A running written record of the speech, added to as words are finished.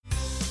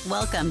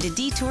Welcome to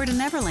Detour to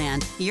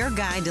Neverland, your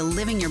guide to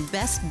living your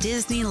best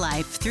Disney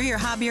life through your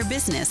hobby or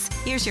business.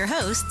 Here's your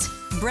hosts,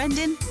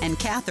 Brendan and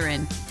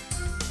Catherine.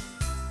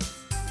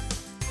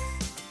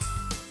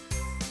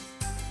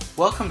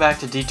 Welcome back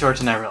to Detour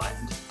to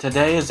Neverland.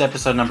 Today is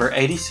episode number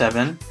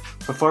 87.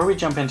 Before we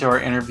jump into our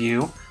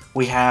interview,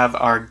 we have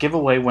our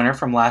giveaway winner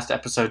from last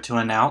episode to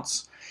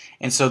announce.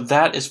 And so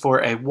that is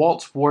for a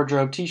Walt's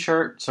Wardrobe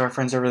t-shirt. So our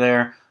friends over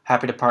there,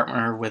 happy to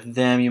partner with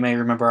them. You may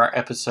remember our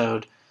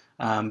episode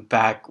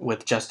back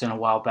with Justin a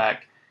while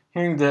back,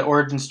 hearing the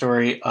origin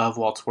story of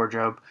Walt's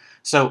Wardrobe.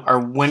 So our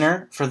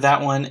winner for that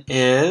one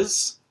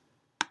is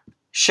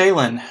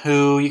Shaylin,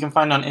 who you can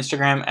find on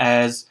Instagram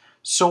as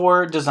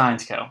Soar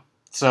Designs Co.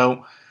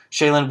 So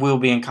Shaylin will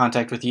be in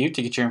contact with you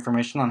to get your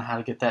information on how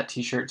to get that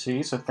t-shirt to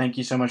you. So thank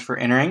you so much for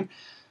entering.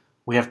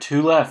 We have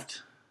 2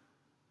 left.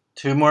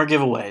 2 more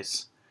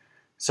giveaways.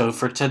 So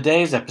for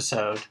today's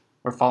episode,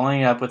 we're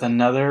following up with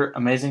another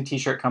amazing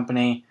t-shirt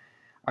company.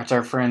 It's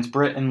our friends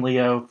Britt and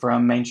Leo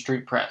from Main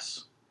Street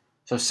Press.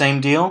 So same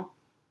deal.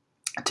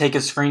 Take a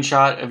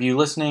screenshot of you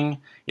listening.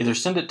 Either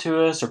send it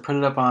to us or put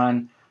it up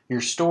on your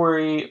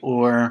story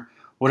or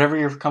whatever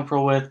you're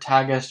comfortable with.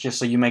 Tag us just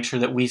so you make sure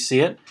that we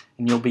see it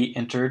and you'll be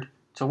entered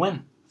to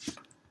win.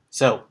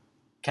 So,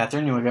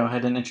 Catherine, you want to go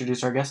ahead and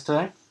introduce our guest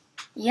today?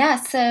 Yeah,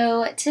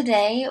 so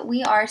today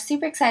we are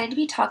super excited to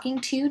be talking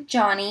to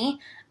Johnny,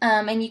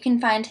 and you can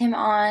find him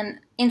on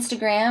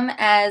Instagram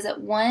as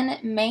One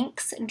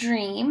Manx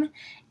Dream.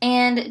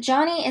 And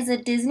Johnny is a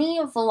Disney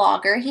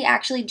vlogger. He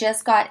actually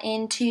just got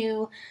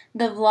into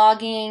the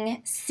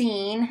vlogging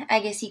scene, I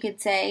guess you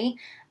could say.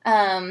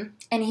 And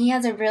he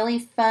has a really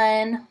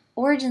fun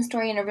origin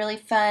story and a really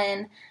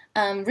fun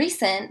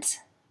recent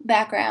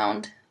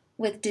background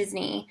with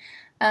Disney.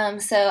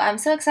 So I'm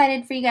so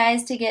excited for you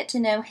guys to get to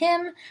know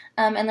him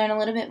and learn a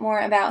little bit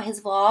more about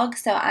his vlog.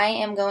 So I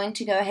am going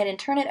to go ahead and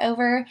turn it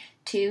over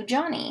to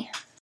Johnny.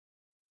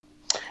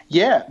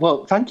 Yeah,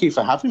 well, thank you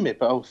for having me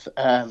both.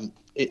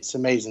 It's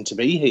amazing to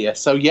be here.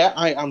 So yeah,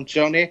 I am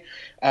Johnny.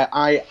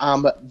 I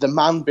am the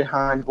man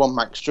behind One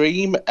Manx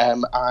Dream.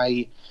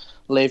 I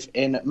live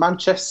in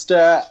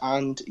Manchester,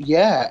 and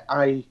yeah,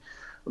 I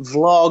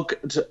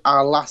vlogged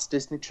our last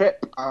Disney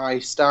trip. I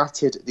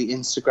started the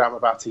Instagram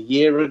about a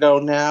year ago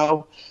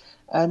now.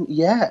 And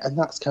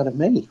that's kind of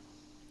me.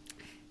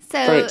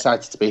 So very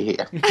excited to be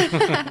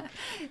here.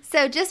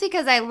 So just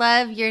because I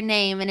love your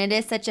name and it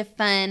is such a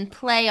fun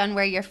play on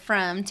where you're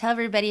from, tell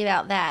everybody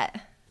about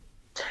that.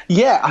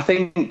 Yeah, I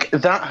think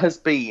that has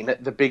been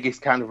the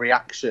biggest kind of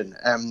reaction.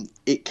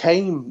 It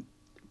came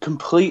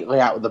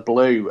completely out of the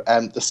blue.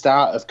 The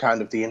start of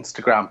kind of the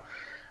Instagram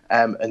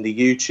and the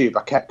YouTube,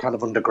 I kept kind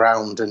of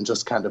underground and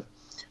just kind of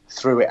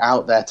threw it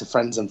out there to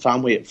friends and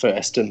family at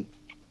first. And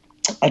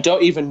I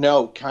don't even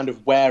know kind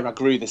of where I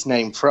grew this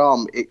name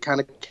from. It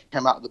kind of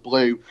came out of the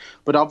blue.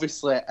 But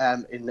obviously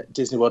in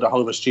Disney World at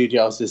Hollywood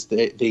Studios is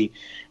the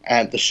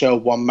show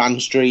One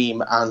Man's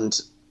Dream. And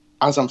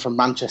as I'm from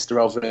Manchester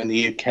over in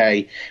the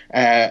UK,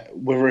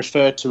 we're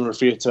referred to and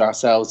referred to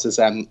ourselves as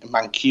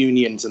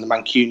Mancunians in the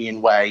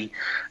Mancunian way.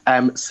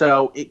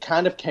 So it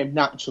kind of came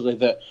naturally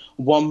that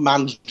one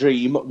man's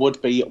dream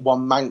would be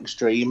one Manx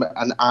dream,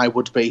 and I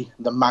would be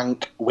the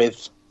Manc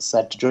with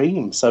said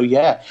dream. So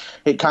yeah,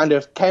 it kind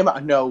of came out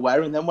of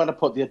nowhere. And then when I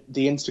put the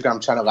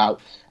Instagram channel out,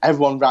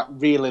 everyone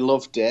really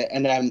loved it,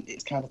 and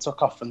it's kind of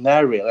took off from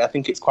there, really. I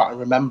think it's quite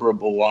a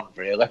memorable one,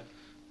 really.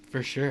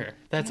 For sure.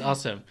 That's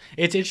awesome.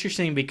 It's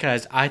interesting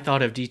because I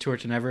thought of Detour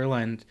to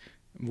Neverland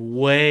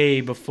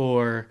way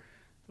before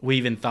we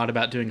even thought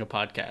about doing a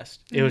podcast.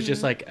 It was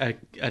just like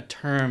a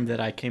term that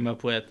I came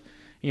up with,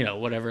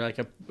 whatever, like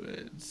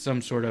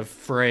some sort of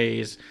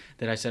phrase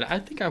that I said, I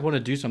think I want to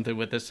do something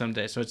with this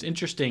someday. So it's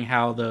interesting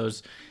how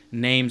those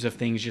names of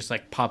things just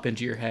like pop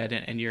into your head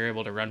and you're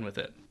able to run with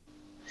it.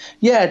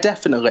 Yeah,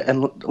 definitely.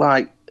 And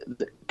like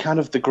kind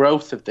of the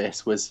growth of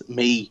this was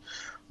me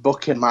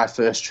booking my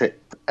first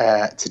trip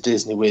to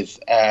Disney with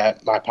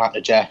my partner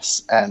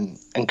Jess, and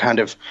kind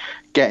of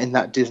getting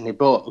that Disney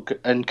book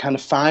and kind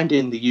of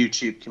finding the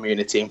YouTube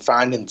community and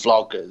finding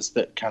vloggers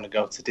that kind of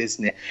go to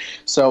Disney.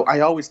 So I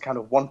always kind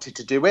of wanted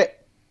to do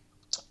it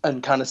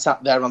and kind of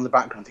sat there on the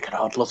background thinking,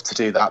 I'd love to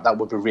do that. That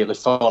would be really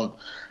fun.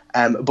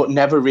 But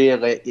never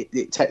really,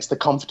 it takes the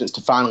confidence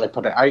to finally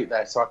put it out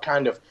there. So I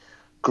kind of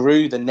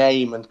grew the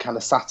name and kind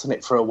of sat on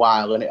it for a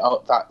while, and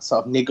that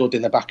sort of niggled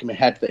in the back of my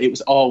head that it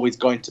was always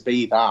going to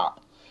be that.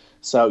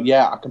 So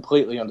yeah, I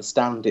completely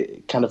understand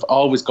it. Kind of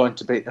always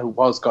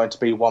was going to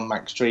be One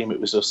Manx Dream. It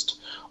was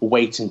just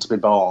waiting to be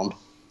born.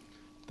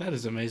 That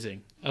is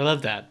amazing. I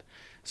love that.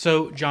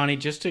 So Johnny,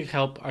 just to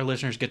help our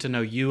listeners get to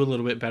know you a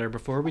little bit better,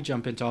 before we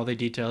jump into all the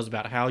details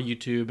about how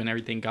YouTube and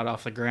everything got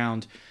off the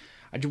ground,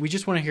 we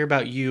just want to hear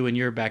about you and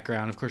your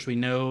background. Of course, we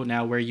know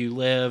now where you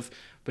live,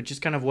 but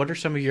just kind of what are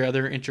some of your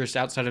other interests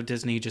outside of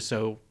Disney, just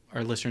so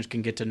our listeners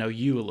can get to know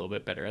you a little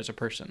bit better as a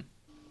person.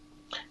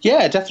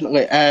 Yeah,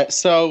 definitely.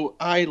 So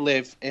I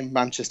live in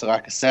Manchester,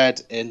 like I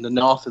said, in the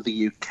north of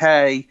the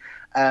UK.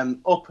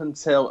 Up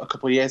until a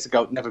couple of years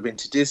ago, never been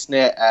to Disney.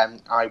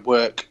 I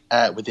work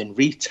within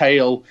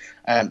retail,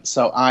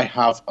 so I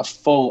have a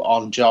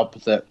full-on job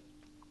that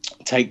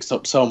takes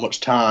up so much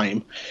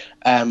time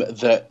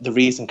that the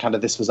reason kind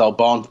of this was all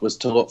born was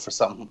to look for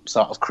some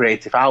sort of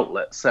creative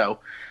outlet. So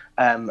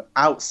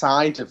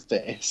outside of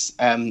this,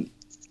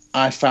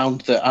 I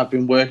found that I've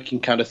been working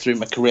kind of through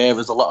my career,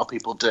 as a lot of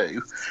people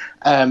do,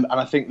 and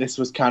I think this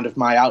was kind of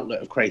my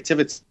outlet of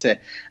creativity.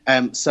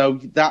 So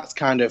that's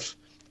kind of,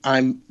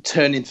 I'm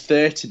turning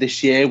 30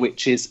 this year,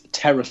 which is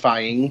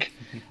terrifying.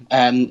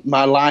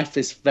 My life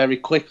is very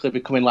quickly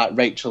becoming like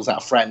Rachel's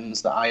at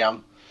Friends, that I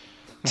am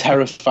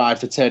terrified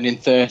for turning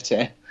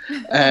 30.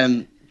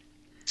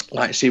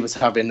 Like she was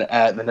having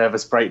the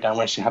nervous breakdown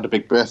when she had a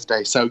big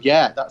birthday. So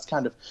yeah, that's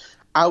kind of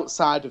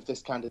outside of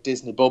this kind of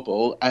Disney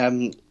bubble.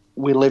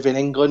 We live in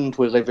England,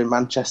 we live in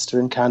Manchester,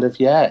 and kind of,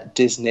 yeah,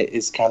 Disney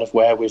is kind of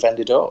where we've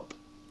ended up.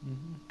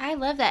 I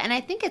love that. And I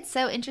think it's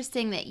so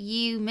interesting that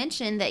you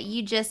mentioned that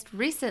you just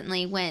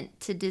recently went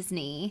to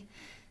Disney.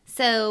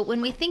 So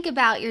when we think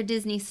about your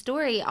Disney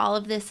story, all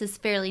of this is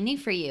fairly new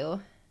for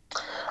you.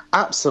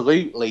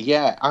 Absolutely,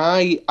 yeah.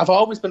 I've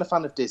always been a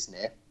fan of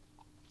Disney.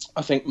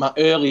 I think my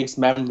earliest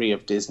memory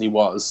of Disney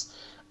was,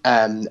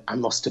 I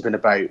must have been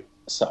about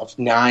sort of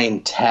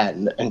 9,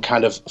 10, and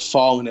kind of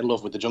falling in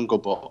love with the Jungle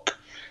Book.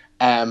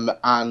 And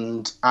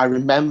I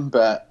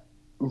remember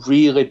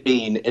really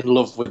being in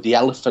love with the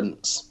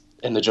elephants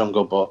in the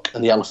Jungle Book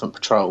and the Elephant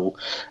Patrol.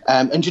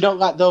 And you know,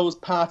 like those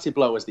party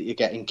blowers that you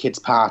get in kids'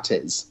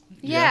 parties?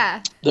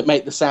 Yeah. That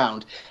make the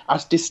sound.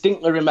 I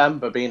distinctly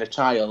remember being a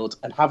child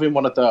and having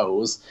one of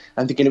those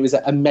and thinking it was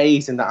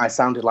amazing that I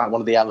sounded like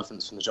one of the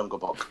elephants from the Jungle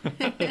Book.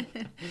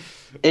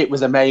 It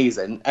was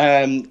amazing.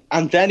 And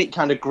then it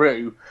kind of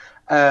grew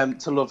to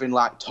loving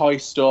like Toy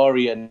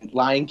Story and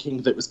Lion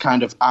King, that was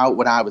kind of out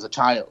when I was a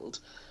child.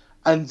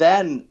 And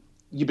then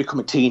you become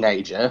a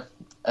teenager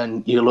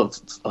and you look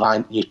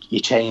like you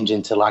change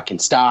into like in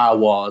Star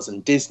Wars,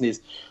 and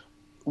Disney's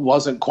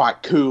wasn't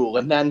quite cool.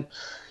 And then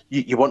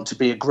you want to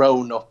be a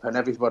grown-up, and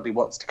everybody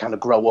wants to kind of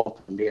grow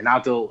up and be an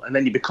adult. And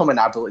then you become an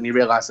adult and you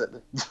realise that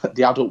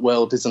the adult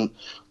world isn't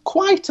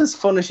quite as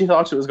fun as you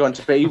thought it was going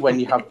to be when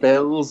you have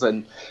bills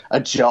and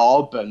a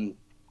job and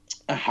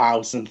a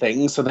house and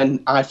things. So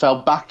then I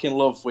fell back in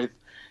love with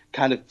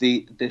kind of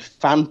the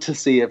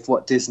fantasy of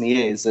what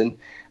Disney is. And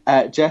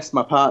Jess,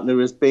 my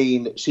partner,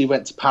 she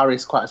went to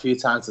Paris quite a few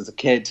times as a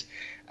kid.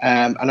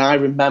 And I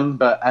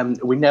remember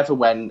I've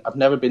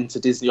never been to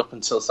Disney up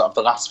until sort of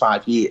the last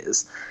 5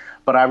 years.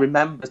 But I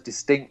remember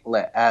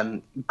distinctly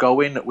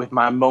going with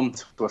my mum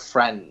to a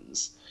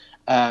friend's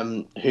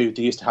who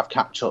they used to have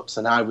catch-ups,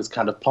 and I was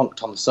kind of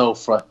plonked on the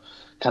sofa,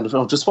 kind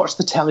of, just watch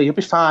the telly, you'll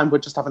be fine, we're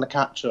just having a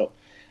catch-up.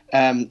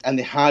 And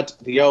they had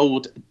the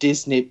old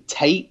Disney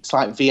tapes,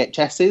 like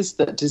VHSs,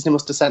 that Disney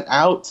must have sent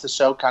out to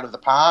show kind of the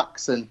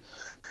parks and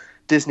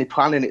Disney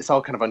planning. It's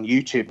all kind of on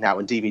YouTube now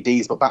and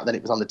DVDs, but back then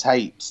it was on the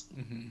tapes.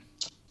 Mm-hmm.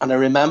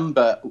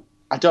 And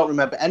I don't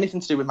remember anything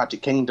to do with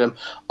Magic Kingdom.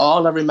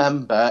 All I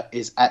remember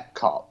is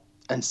Epcot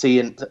and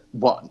seeing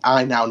what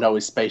I now know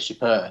is Spaceship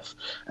Earth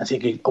and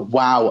thinking, oh,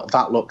 wow,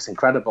 that looks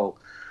incredible.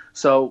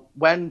 So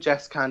when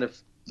Jess kind of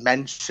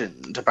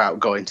mentioned about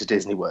going to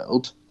Disney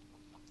World,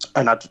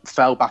 and I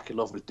fell back in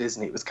love with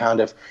Disney, it was kind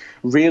of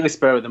really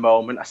spur of the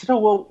moment. I said, oh,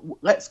 well,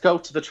 let's go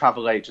to the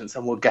travel agents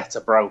and we'll get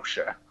a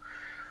brochure.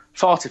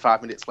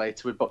 45 minutes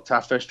later, we booked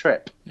our first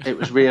trip. It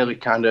was really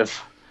kind of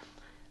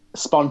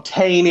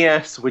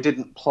spontaneous. We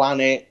didn't plan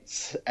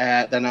it.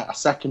 Then a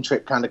second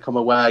trip kind of come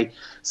away.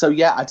 So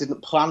yeah, I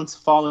didn't plan to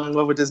fall in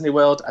love with Disney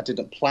World. I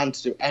didn't plan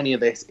to do any of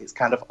this. It's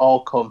kind of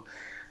all come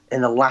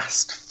in the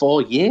last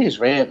 4 years,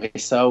 really.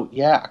 So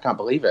yeah, I can't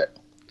believe it.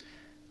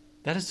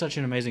 That is such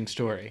an amazing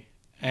story.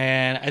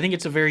 And I think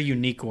it's a very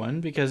unique one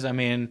because, I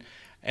mean,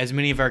 as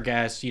many of our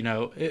guests, you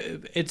know,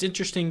 it's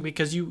interesting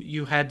because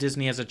you had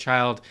Disney as a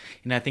child,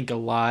 and I think a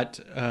lot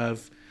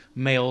of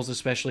males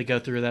especially go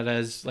through that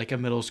as like a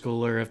middle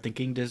schooler of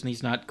thinking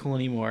Disney's not cool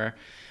anymore.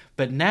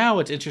 But now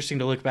it's interesting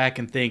to look back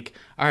and think,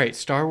 all right,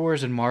 Star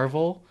Wars and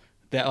Marvel,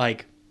 that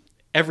like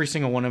every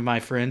single one of my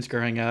friends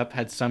growing up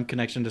had some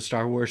connection to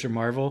Star Wars or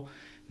Marvel.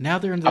 Now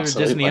they're under the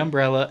Disney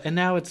umbrella, and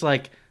now it's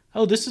like,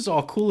 oh, this is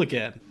all cool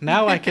again.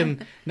 Now I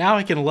can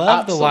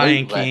love The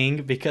Lion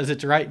King because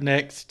it's right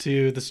next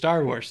to the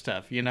Star Wars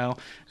stuff, you know?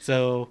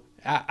 So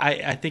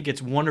I think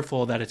it's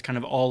wonderful that it's kind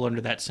of all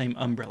under that same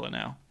umbrella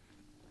now.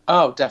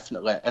 Oh,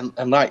 definitely.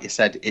 And like you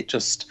said,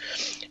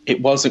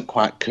 it wasn't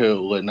quite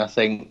cool. And I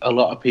think a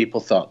lot of people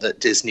thought that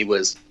Disney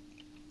was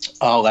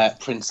all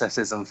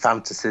princesses and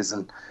fantasies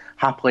and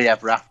happily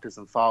ever afters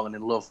and falling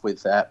in love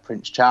with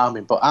Prince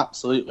Charming. But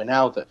absolutely,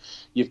 now that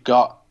you've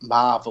got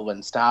Marvel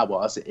and Star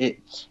Wars,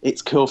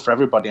 it's cool for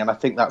everybody. And I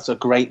think that's a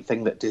great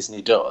thing that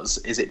Disney does,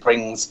 is it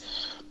brings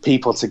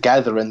people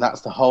together. And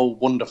that's the whole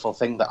wonderful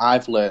thing that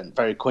I've learned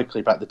very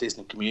quickly about the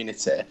Disney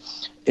community,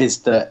 is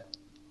that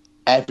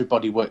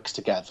everybody works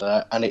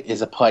together, and it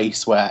is a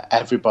place where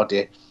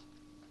everybody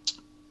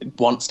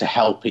wants to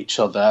help each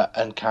other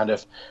and kind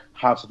of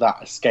have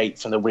that escape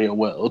from the real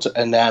world.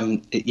 And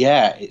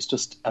it's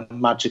just a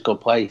magical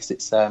place.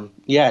 It's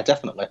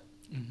definitely.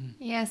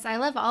 Yes, I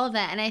love all of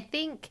that. And I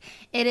think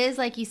it is,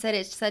 like you said,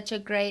 it's such a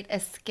great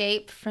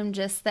escape from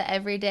just the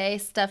everyday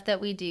stuff that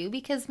we do,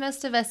 because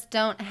most of us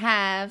don't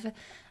have,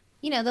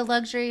 the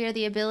luxury or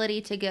the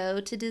ability to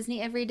go to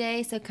Disney every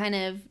day. So kind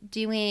of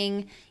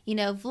doing,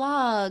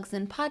 vlogs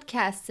and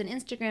podcasts and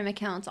Instagram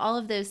accounts, all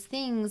of those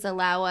things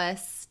allow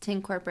us to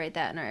incorporate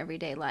that in our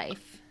everyday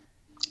life.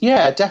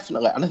 Yeah,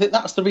 definitely. And I think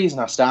that's the reason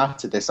I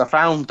started this. I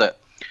found that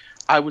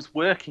I was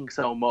working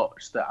so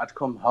much that I'd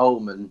come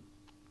home and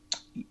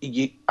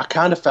I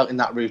kind of felt in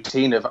that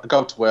routine of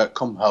go to work,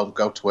 come home,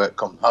 go to work,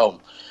 come home.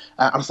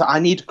 And I thought, I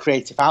need a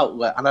creative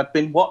outlet. And I'd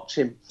been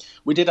watching,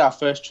 we did our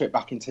first trip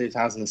back in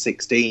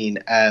 2016,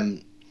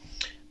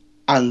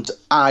 and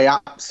I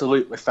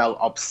absolutely felt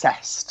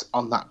obsessed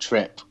on that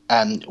trip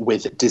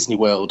with Disney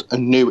World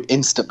and knew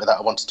instantly that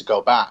I wanted to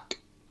go back.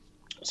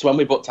 So when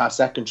we booked our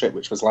second trip,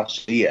 which was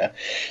last year,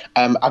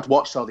 I'd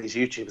watched all these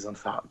YouTubers and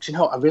thought, do you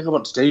know what? I really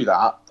want to do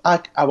that.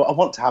 I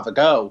want to have a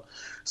go.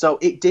 So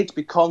it did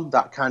become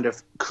that kind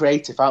of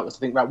creative outlet to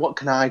think, right, what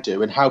can I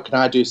do and how can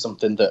I do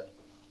something that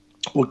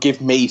will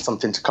give me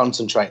something to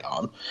concentrate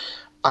on?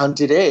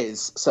 And it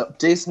is. So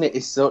Disney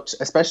is such,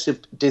 especially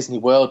Disney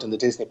World and the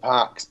Disney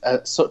parks,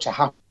 such a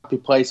happy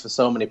place for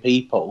so many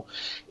people.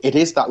 It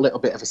is that little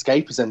bit of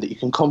escapism that you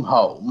can come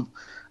home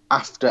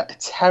after a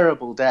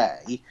terrible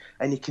day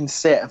and you can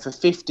sit and for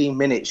 15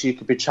 minutes you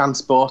could be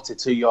transported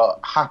to your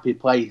happy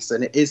place.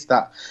 And it is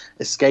that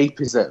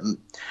escapism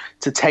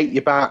to take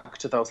you back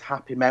to those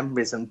happy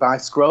memories. And by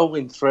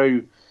scrolling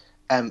through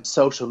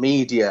social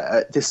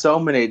media, there's so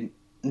many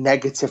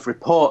negative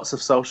reports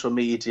of social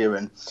media,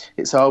 and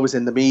it's always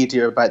in the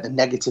media about the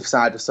negative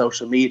side of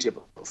social media.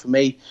 But for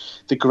me,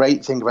 the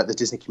great thing about the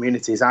Disney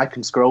community is I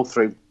can scroll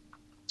through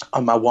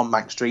on my One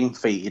Max Dream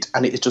feed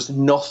and it is just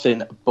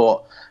nothing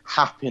but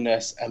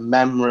happiness and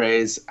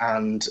memories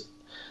and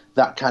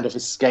that kind of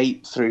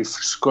escape through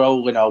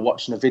scrolling or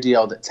watching a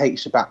video that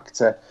takes you back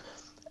to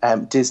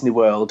Disney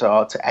World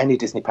or to any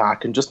Disney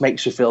park and just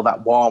makes you feel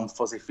that warm,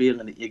 fuzzy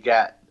feeling that you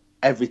get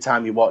every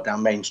time you walk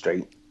down Main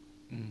Street.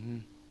 Mm-hmm.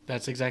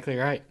 That's exactly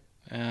right.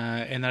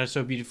 And that is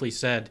so beautifully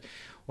said.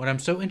 What I'm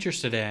so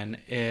interested in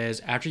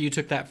is after you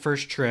took that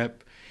first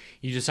trip,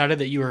 you decided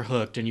that you were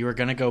hooked and you were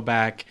going to go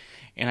back.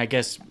 And I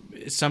guess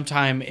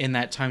sometime in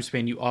that time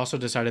span, you also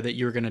decided that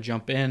you were going to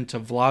jump into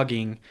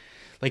vlogging.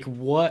 Like,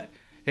 what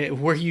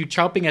were you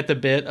chomping at the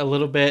bit a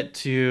little bit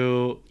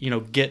to,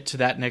 get to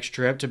that next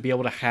trip, to be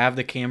able to have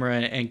the camera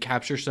and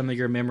capture some of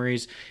your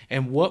memories?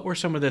 And what were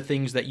some of the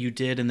things that you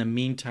did in the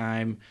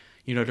meantime,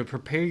 to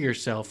prepare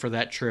yourself for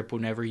that trip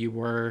whenever you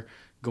were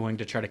going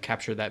to try to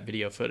capture that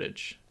video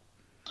footage?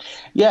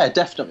 Yeah,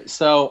 definitely.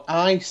 So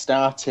I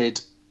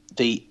started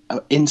the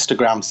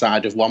Instagram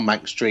side of One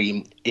Max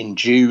Dream in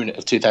June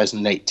of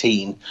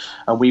 2018,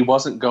 and we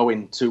wasn't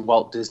going to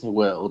Walt Disney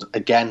World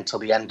again till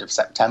the end of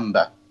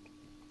September.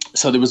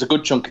 So there was a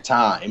good chunk of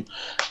time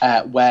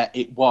where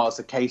it was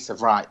a case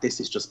of, right, this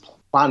is just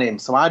planning.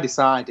 So I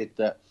decided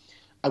that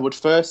I would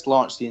first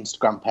launch the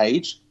Instagram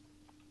page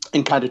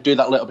and kind of do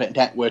that little bit of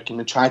networking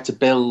and try to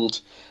build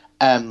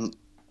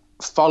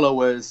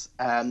followers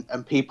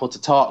and people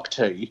to talk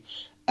to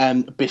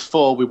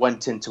before we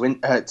went into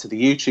to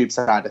the YouTube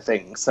side of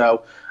things.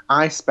 So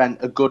I spent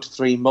a good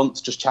 3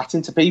 months just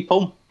chatting to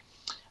people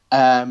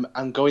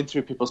and going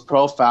through people's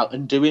profile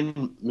and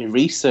doing my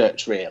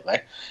research, really.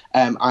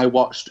 I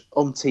watched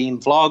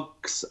umpteen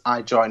vlogs,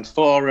 I joined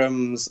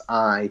forums,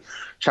 I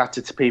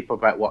chatted to people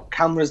about what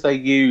cameras they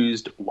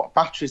used, what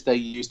batteries they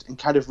used, and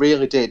kind of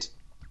really did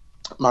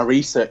my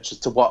research as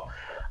to what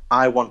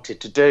I wanted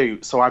to do.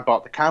 So I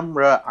bought the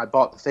camera, I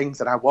bought the things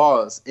that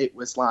it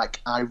was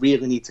like, I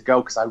really need to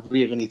go because I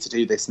really need to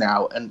do this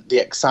now. And the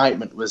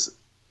excitement was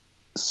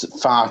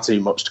far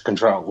too much to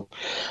control.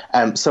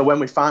 So when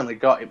we finally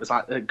got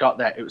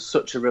there, it was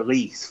such a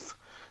relief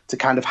to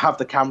kind of have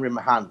the camera in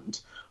my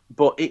hand.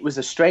 But it was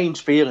a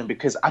strange feeling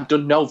because I'd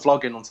done no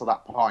vlogging until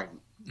that point.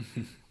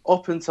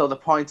 Up until the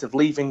point of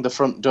leaving the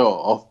front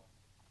door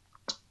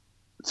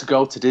to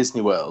go to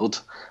Disney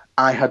World,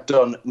 I had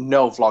done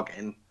no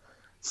vlogging.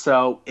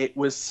 So it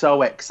was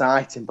so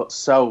exciting, but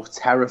so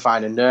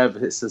terrifying and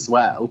nervous as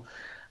well.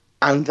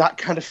 And that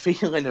kind of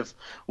feeling of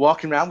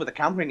walking around with a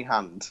camera in your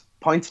hand,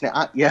 pointing it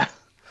at you.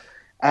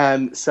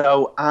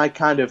 So I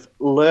kind of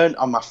learned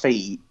on my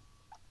feet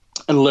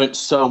and learnt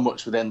so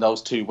much within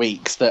those 2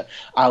 weeks that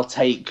I'll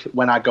take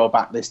when I go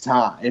back this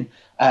time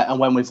and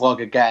when we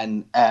vlog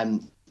again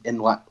in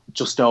like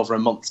just over a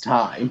month's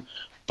time.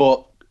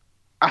 But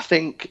I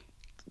think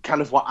kind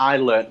of what I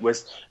learned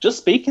was just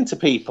speaking to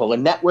people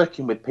and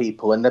networking with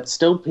people, and there's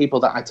still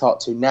people that I talk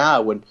to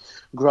now, and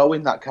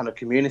growing that kind of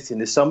community. And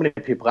there's so many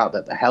people out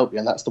there that help you,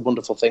 and that's the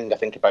wonderful thing I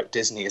think about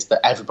Disney is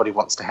that everybody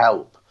wants to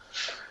help.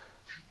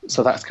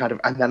 So that's kind of,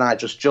 and then I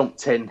just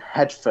jumped in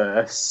head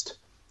first,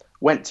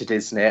 went to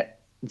Disney,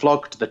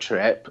 vlogged the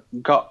trip,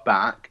 got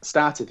back,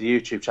 started the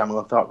YouTube channel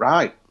and thought,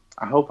 right,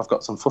 I hope I've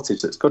got some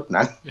footage that's good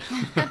now.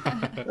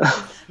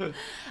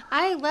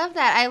 I love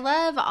that. I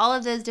love all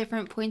of those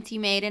different points you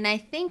made. And I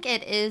think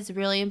it is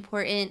really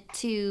important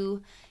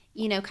to,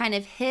 kind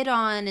of hit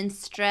on and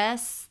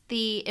stress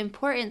the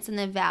importance and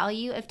the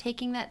value of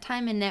taking that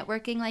time and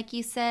networking, like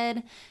you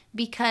said,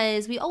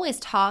 because we always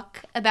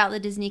talk about the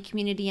Disney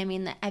community. I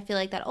mean, I feel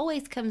like that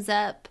always comes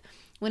up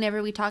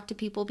whenever we talk to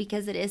people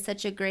because it is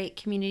such a great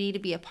community to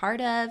be a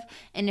part of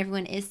and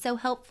everyone is so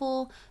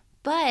helpful.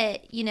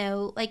 But,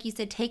 like you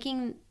said,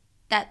 taking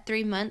that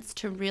 3 months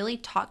to really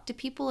talk to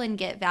people and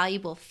get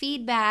valuable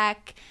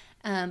feedback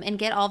and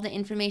get all the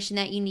information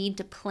that you need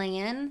to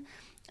plan.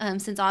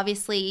 Since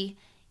obviously,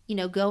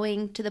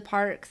 going to the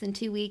parks in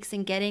 2 weeks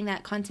and getting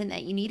that content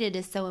that you needed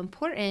is so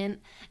important.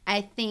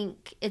 I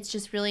think it's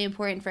just really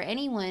important for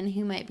anyone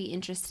who might be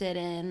interested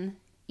in,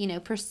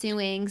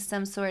 pursuing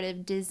some sort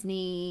of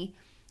Disney,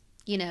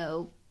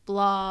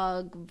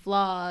 blog,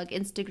 vlog,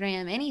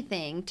 Instagram,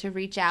 anything to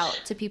reach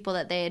out to people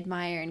that they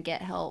admire and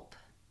get help.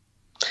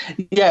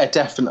 Yeah,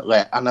 definitely.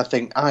 And I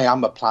think I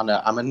am a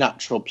planner. I'm a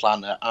natural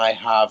planner. I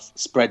have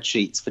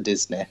spreadsheets for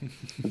Disney.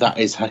 That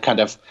is kind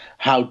of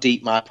how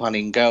deep my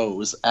planning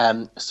goes.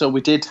 So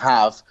we did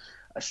have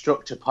a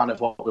structured plan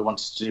of what we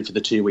wanted to do for the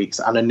 2 weeks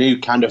and I knew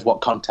kind of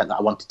what content that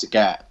I wanted to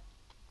get.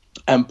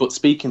 But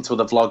speaking to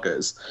other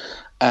vloggers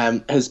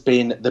has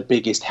been the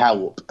biggest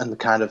help and the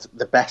kind of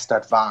the best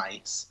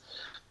advice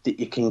that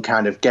you can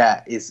kind of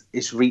get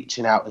is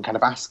reaching out and kind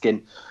of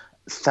asking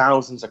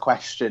thousands of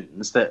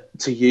questions that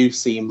to you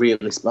seem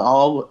really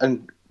small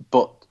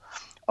but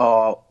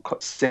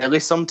silly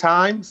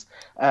sometimes.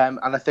 And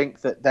I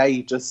think that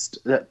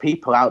that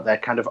people out there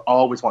kind of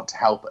always want to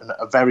help and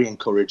are very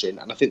encouraging.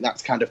 And I think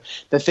that's kind of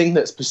the thing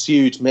that's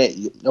pursued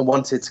me and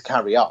wanted to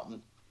carry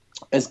on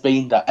has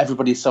been that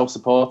everybody's so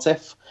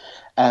supportive.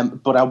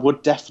 But I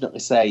would definitely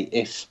say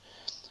if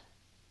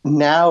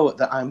now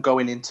that I'm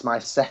going into my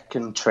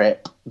second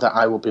trip that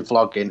I will be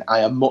vlogging,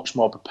 I am much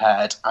more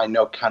prepared. I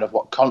know kind of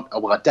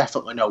I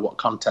definitely know what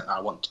content I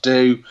want to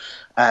do.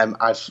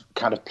 I've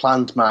kind of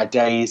planned my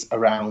days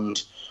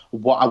around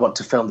what I want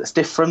to film that's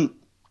different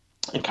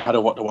and kind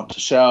of what I want to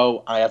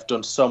show. I have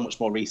done so much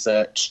more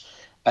research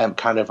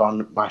kind of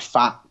on my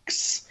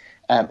facts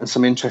and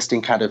some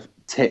interesting kind of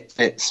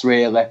tidbits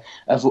really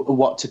of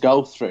what to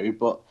go through.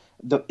 But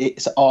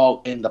it's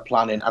all in the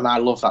planning and I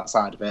love that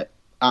side of it.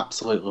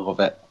 Absolutely love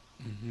it.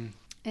 Mm-hmm.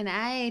 And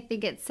I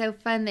think it's so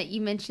fun that you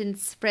mentioned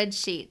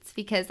spreadsheets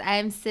because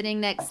I'm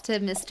sitting next to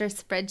Mr.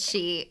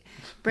 Spreadsheet.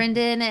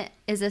 Brendan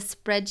is a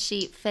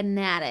spreadsheet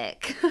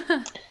fanatic.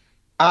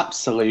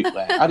 Absolutely.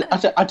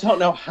 I don't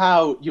know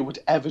how you would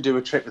ever do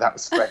a trip without a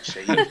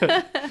spreadsheet.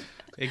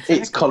 Exactly.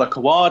 It's colour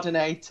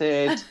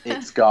coordinated.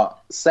 It's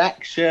got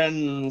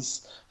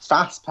sections,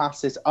 fast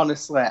passes.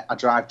 Honestly, I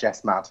drive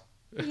Jess mad.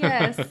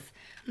 Yes.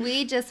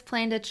 We just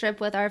planned a trip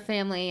with our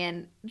family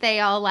and they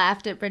all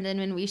laughed at Brendan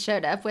when we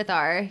showed up with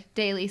our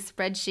daily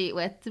spreadsheet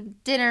with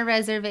dinner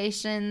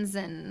reservations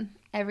and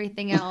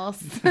everything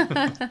else.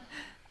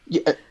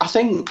 Yeah, I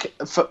think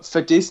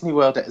for Disney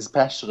World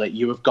especially,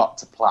 you have got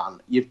to plan.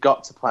 You've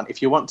got to plan.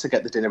 If you want to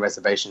get the dinner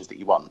reservations that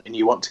you want and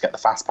you want to get the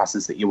fast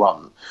passes that you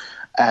want,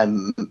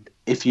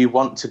 if you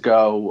want to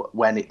go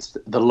when it's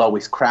the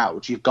lowest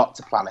crowd, you've got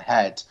to plan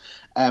ahead.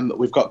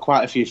 We've got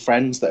quite a few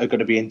friends that are going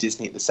to be in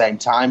Disney at the same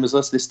time as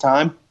us this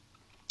time.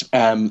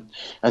 And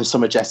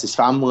some of Jess's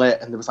family,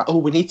 and they was like, "Oh,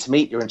 we need to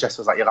meet you." And Jess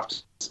was like, "You'll have to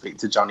speak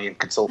to Johnny and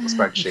consult the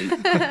spreadsheet.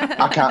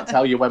 I can't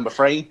tell you when we're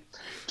free.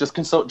 Just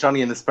consult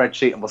Johnny in the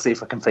spreadsheet, and we'll see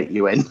if I can fit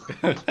you in."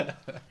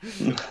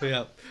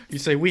 Yeah, you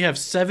say we have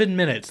 7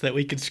 minutes that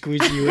we can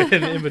squeeze you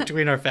in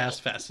between our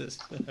fast passes.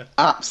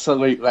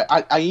 Absolutely.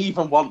 I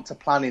even want to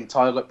plan in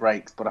toilet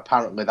breaks, but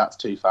apparently that's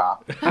too far.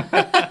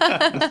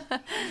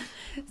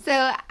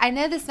 So I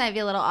know this might be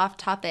a little off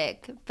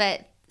topic,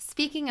 but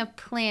speaking of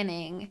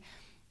planning,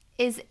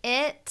 is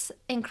it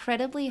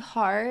incredibly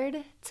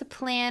hard to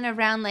plan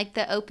around like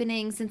the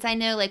opening? Since I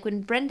know like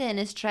when Brendan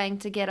is trying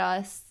to get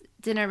us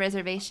dinner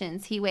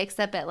reservations, he wakes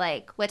up at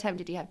like, what time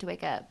did you have to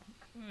wake up?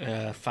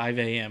 5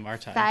 a.m. our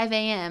time. 5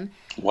 a.m.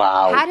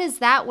 Wow. How does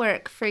that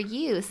work for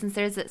you since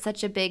there's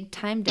such a big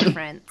time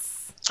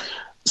difference?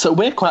 So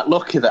we're quite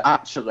lucky that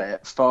actually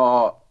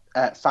for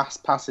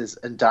fast passes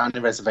and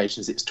dining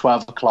reservations, it's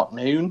 12 o'clock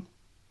noon.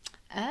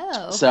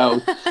 Oh. So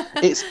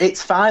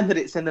it's fine that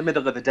it's in the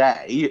middle of the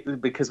day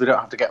because we don't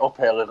have to get up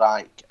early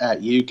like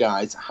you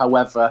guys.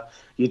 However,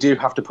 you do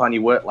have to plan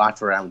your work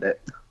life around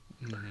it.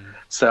 Mm-hmm.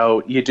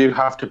 So you do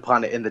have to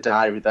plan it in the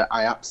diary that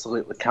I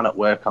absolutely cannot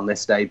work on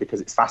this day because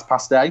it's fast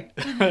pass day.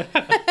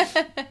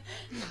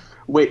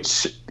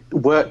 Which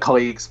work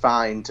colleagues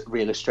find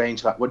really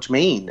strange. Like, what do you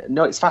mean?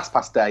 No, it's fast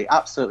pass day.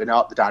 Absolutely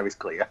not. The diary's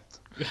clear.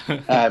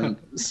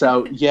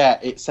 So yeah,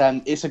 it's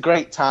a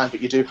great time, but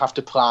you do have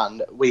to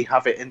plan. We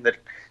have it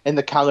in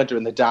the calendar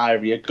in the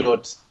diary a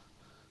good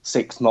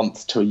 6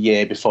 months to a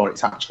year before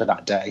it's actually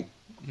that day.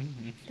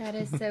 That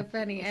is so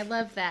funny. I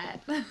love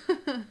that.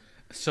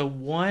 So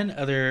one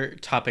other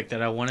topic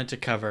that I wanted to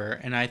cover,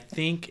 and I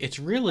think it's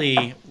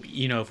really,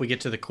 if we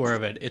get to the core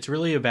of it, it's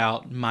really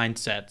about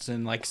mindsets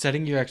and like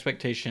setting your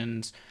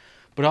expectations,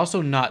 but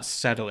also not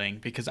settling,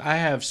 because I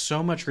have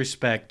so much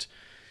respect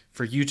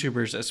for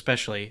YouTubers,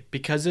 especially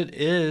because it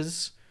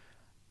is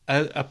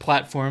a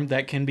platform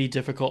that can be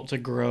difficult to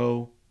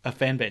grow a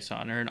fan base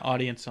on, or an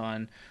audience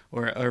on,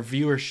 or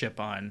viewership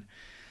on.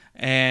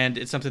 And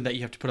it's something that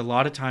you have to put a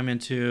lot of time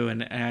into,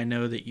 and I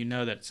know that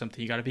that's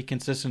something you got to be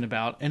consistent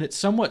about. And it's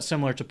somewhat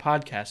similar to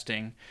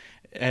podcasting,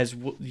 as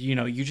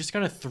you just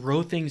got to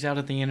throw things out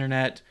at the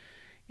internet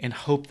and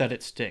hope that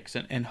it sticks,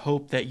 and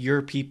hope that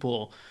your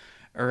people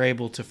are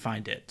able to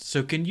find it.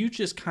 So can you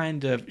just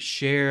kind of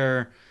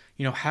share,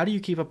 how do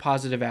you keep a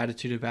positive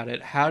attitude about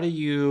it? How do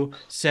you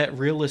set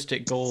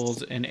realistic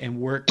goals and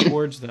work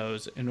towards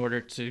those in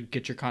order to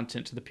get your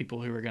content to the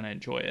people who are going to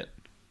enjoy it?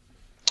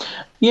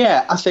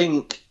 Yeah, I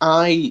think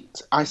I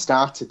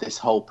started this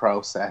whole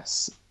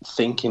process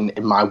thinking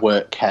in my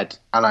work head,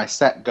 and I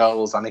set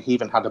goals, and I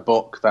even had a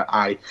book that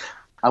I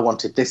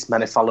wanted this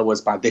many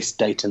followers by this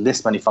date and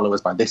this many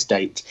followers by this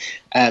date,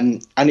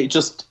 and it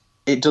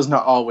does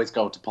not always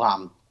go to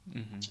plan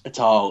at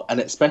all, and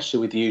especially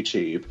with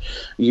YouTube,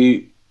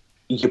 you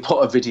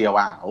put a video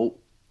out,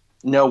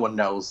 no one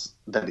knows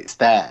that it's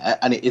there,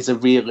 and it is a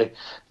really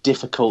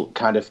difficult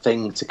kind of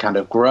thing to kind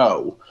of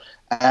grow.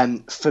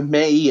 For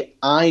me,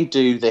 I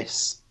do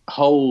this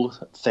whole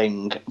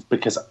thing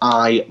because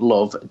I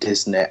love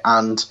Disney,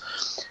 and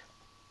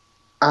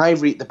I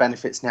reap the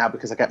benefits now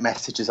because I get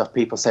messages of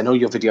people saying, "Oh,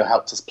 your video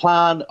helped us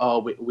plan,"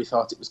 or "We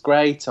thought it was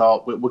great,"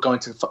 or "We're going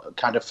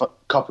to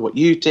copy what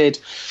you did,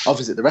 or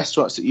visit the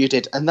restaurants that you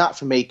did," and that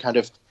for me kind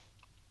of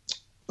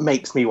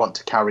makes me want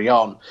to carry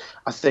on.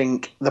 I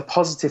think the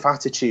positive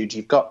attitude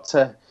you've got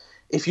to,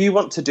 if you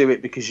want to do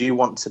it because you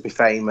want to be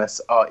famous,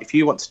 or if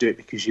you want to do it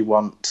because you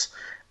want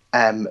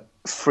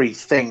free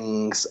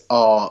things,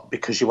 or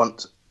because you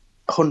want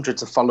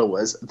hundreds of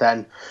followers,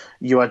 then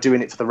you are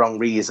doing it for the wrong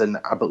reason.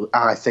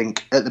 I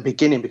think at the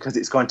beginning, because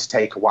it's going to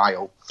take a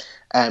while,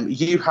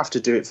 you have to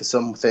do it for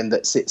something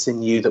that sits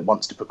in you, that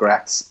wants to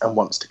progress and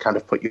wants to kind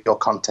of put your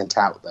content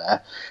out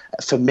there.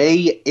 For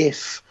me,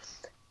 if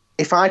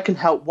I can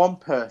help one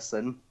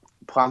person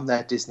plan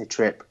their Disney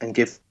trip and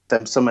give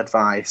them some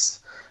advice,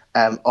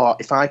 or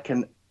if I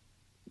can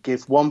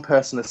give one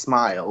person a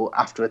smile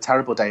after a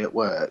terrible day at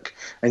work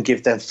and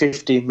give them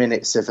 15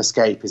 minutes of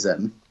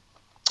escapism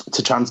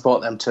to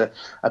transport them to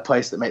a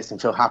place that makes them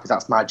feel happy,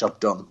 that's my job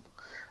done.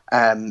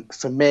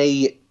 For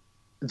me,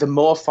 the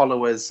more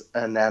followers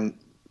and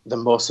the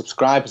more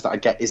subscribers that I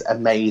get is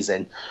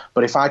amazing.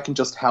 But if I can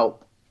just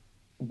help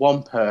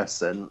one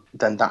person,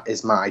 then that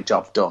is my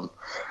job done.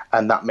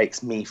 And that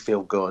makes me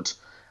feel good.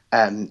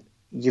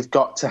 You've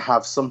got to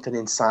have something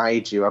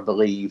inside you, I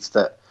believe,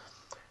 that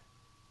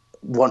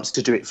wants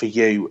to do it for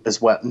you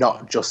as well,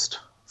 not just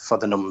for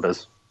the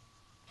numbers.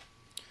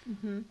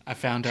 I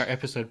found our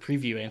episode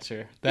preview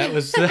answer. That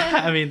was,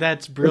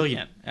 that's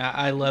brilliant.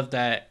 I love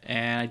that.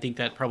 And I think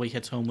that probably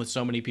hits home with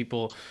so many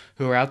people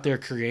who are out there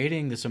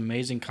creating this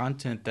amazing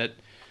content that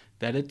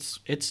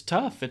it's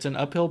tough. It's an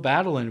uphill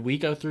battle, and we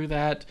go through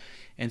that,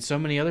 and so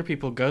many other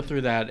people go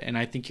through that. And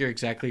I think you're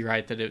exactly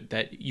right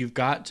that you've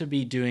got to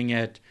be doing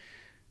it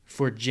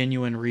for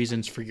genuine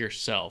reasons for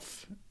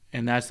yourself.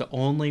 And that's the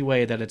only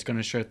way that it's going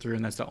to show through,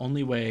 and that's the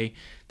only way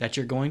that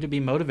you're going to be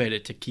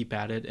motivated to keep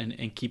at it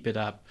and keep it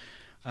up.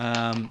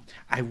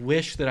 I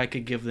wish that I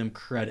could give them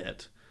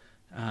credit,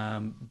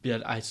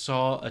 but I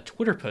saw a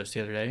Twitter post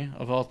the other day,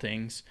 of all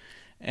things,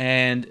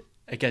 and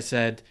like I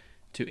said,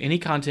 to any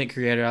content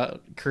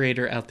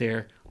creator out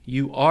there,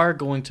 you are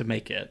going to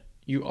make it.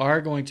 You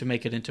are going to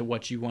make it into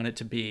what you want it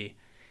to be.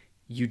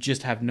 You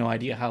just have no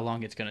idea how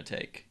long it's going to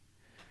take.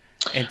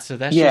 And so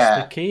that's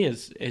just the key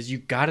is you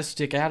got to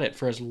stick at it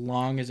for as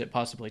long as it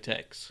possibly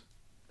takes.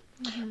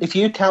 If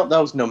you count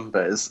those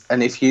numbers,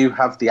 and if you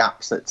have the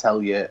apps that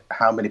tell you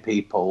how many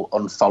people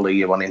unfollow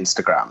you on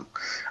Instagram,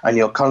 and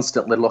you're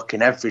constantly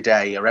looking every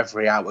day or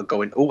every hour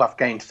going, "Oh, I've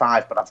gained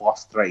 5, but I've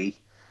lost 3,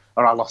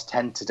 or I lost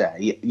 10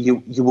 today,"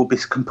 you will be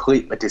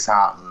completely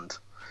disheartened.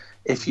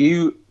 If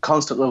you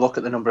constantly look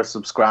at the number of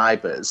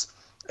subscribers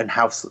and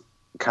how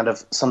kind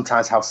of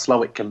sometimes how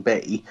slow it can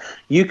be,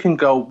 you can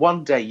go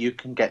one day you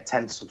can get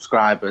 10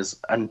 subscribers,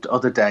 and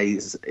other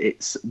days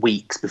it's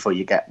weeks before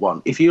you get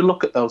one. If you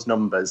look at those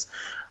numbers,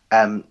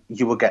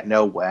 you will get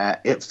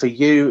nowhere.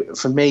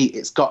 For me,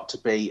 it's got to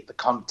be the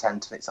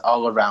content, and it's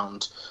all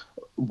around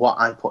what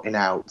I'm putting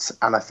out.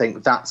 And I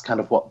think that's kind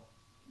of what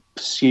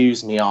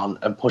pursues me on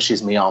and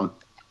pushes me on.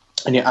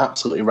 And you're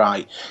absolutely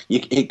right.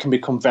 It can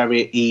become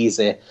very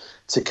easy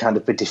to kind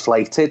of be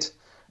deflated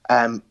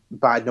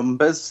by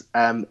numbers,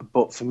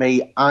 but for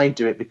me, I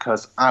do it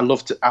because I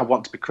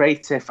want to be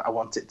creative. I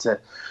want it to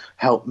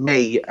help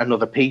me and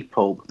other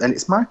people, and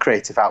it's my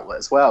creative outlet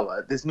as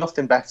well. There's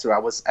nothing better. I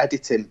was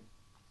editing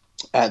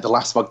the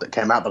last vlog that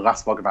came out, the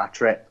last vlog of our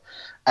trip,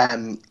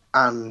 and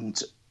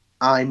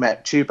I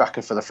met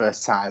Chewbacca for the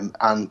first time,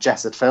 and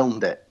Jess had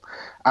filmed it,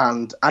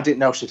 and I didn't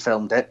know she'd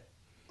filmed it.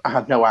 I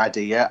had no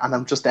idea, and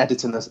I'm just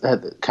editing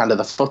the kind of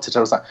the footage. I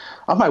was like,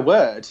 oh my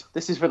word,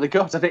 this is really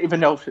good. I didn't even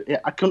know,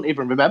 I couldn't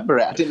even remember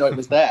it. I didn't know it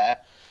was there.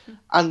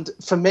 And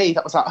for me,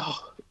 that was like,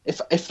 oh,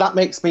 if that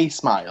makes me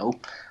smile,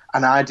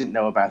 and I didn't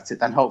know about it,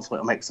 then hopefully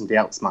it'll make somebody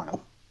else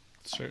smile.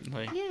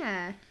 Certainly.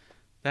 Yeah.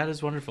 That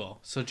is wonderful.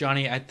 So,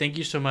 Johnny, I thank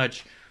you so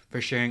much for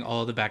sharing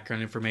all the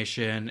background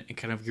information and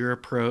kind of your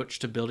approach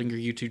to building your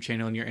YouTube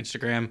channel and your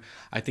Instagram.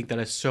 I think that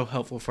is so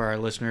helpful for our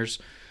listeners.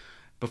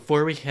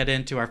 Before we head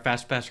into our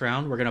Fast Pass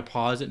round, we're going to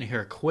pause and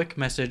hear a quick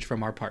message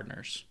from our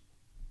partners.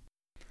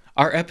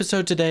 Our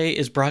episode today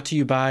is brought to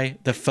you by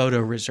The Photo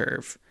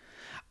Reserve.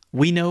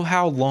 We know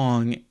how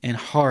long and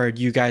hard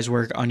you guys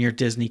work on your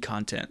Disney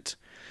content.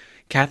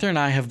 Catherine and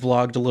I have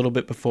blogged a little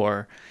bit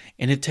before,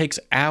 and it takes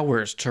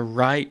hours to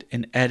write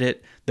and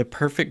edit the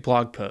perfect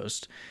blog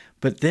post.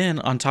 But then,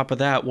 on top of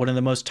that, one of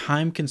the most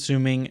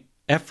time-consuming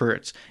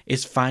efforts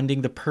is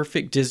finding the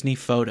perfect Disney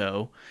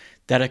photo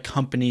that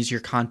accompanies your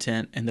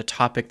content and the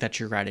topic that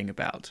you're writing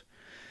about.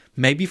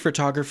 Maybe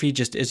photography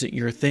just isn't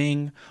your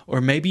thing,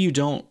 or maybe you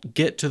don't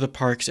get to the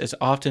parks as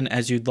often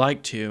as you'd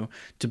like to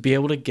be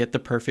able to get the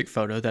perfect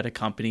photo that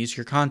accompanies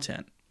your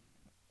content.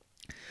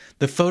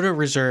 The Photo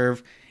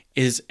Reserve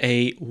is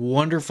a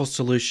wonderful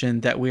solution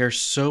that we are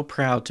so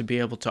proud to be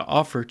able to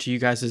offer to you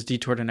guys as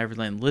Detour to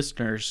Neverland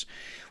listeners,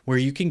 where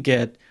you can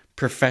get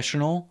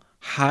professional,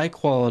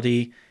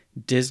 high-quality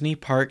Disney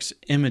parks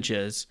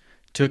images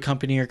to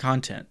accompany your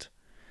content.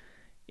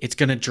 It's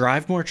going to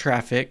drive more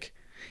traffic.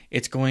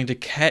 It's going to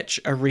catch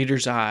a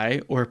reader's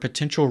eye or a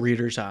potential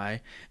reader's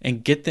eye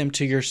and get them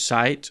to your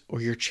site or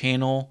your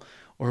channel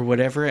or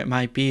whatever it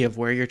might be of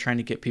where you're trying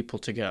to get people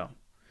to go.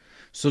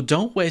 So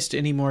don't waste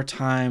any more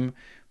time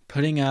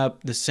putting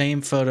up the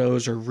same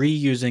photos or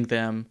reusing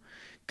them.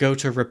 Go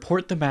to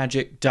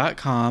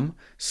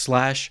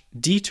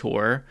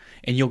reportthemagic.com/detour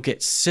and you'll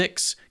get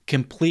 6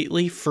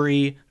 completely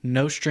free,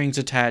 no strings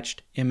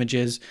attached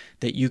images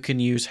that you can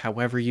use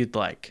however you'd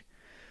like.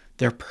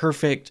 They're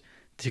perfect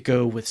to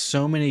go with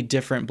so many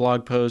different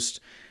blog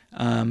posts,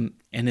 and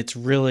it's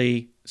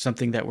really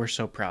something that we're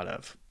so proud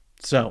of.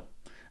 So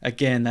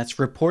again, that's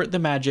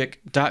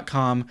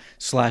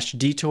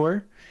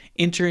reportthemagic.com/detour.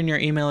 Enter in your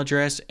email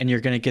address and you're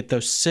going to get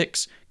those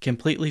 6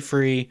 completely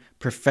free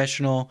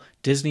professional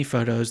Disney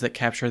photos that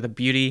capture the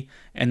beauty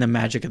and the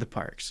magic of the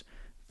parks.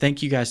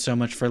 Thank you guys so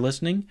much for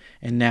listening.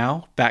 And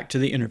now back to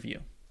the interview.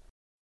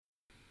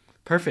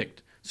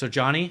 Perfect. So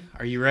Johnny,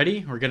 are you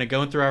ready? We're going to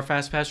go through our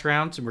Fast Pass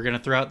rounds and we're going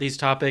to throw out these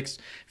topics.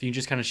 If you can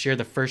just kind of share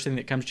the first thing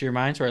that comes to your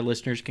mind so our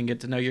listeners can get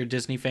to know your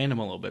Disney fandom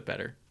a little bit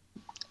better.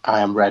 I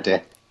am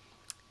ready.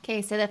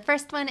 Okay, so the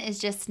first one is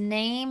just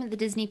name the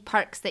Disney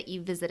parks that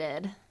you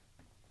visited.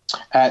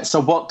 So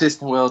Walt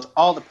Disney World,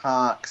 all the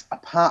parks,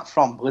 apart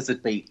from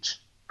Blizzard Beach.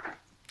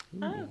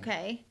 Oh,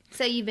 okay.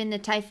 So you've been to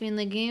Typhoon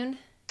Lagoon?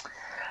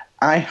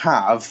 I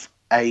have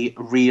a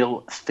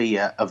real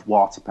fear of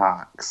water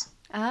parks.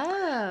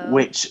 Oh.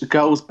 Which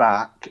goes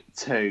back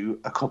to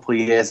a couple of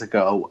years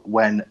ago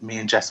when me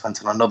and Jess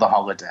went on another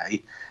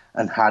holiday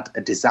and had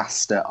a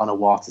disaster on a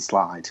water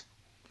slide.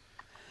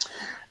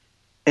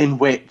 In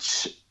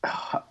which,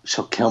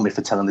 she'll kill me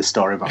for telling this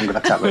story, but I'm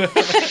going to tell it.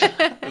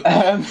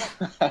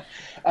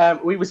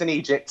 We was in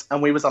Egypt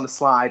and we was on a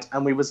slide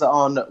and we was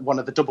on one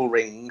of the double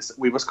rings.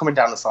 We was coming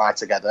down the slide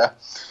together,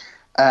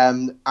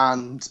 and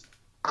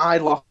I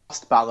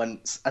lost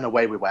balance and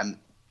away we went.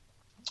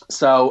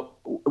 So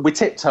we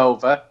tipped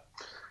over.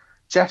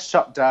 Jess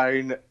shot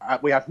down.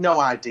 We had no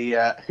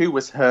idea who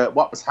was hurt,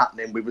 what was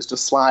happening. We was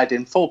just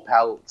sliding full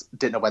pelt.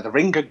 Didn't know where the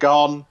ring had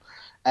gone.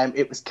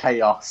 It was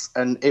chaos.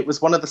 And it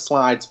was one of the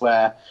slides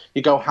where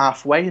you go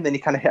halfway and then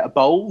you kind of hit a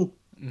bowl.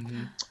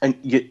 Mm-hmm. And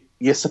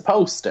you're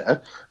supposed to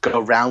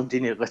go round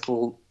in your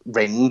little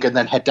ring and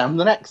then head down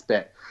the next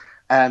bit.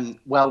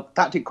 Well,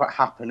 that didn't quite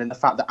happen. And the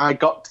fact that I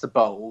got to the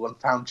bowl and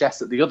found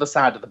Jess at the other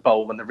side of the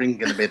bowl and the ring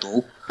in the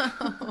middle.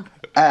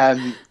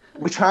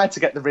 We tried to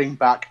get the ring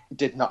back.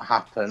 Did not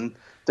happen.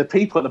 The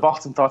people at the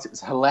bottom thought it was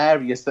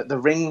hilarious that the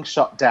ring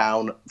shot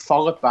down,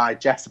 followed by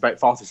Jess about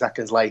 40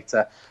 seconds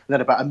later, and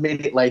then about a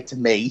minute later,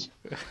 me.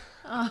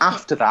 Oh.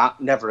 After that,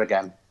 never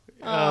again.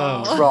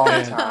 Oh,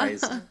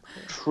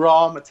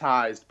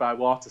 Traumatized by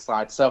water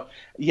slides. So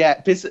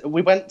yeah,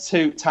 we went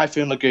to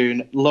Typhoon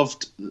Lagoon,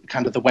 loved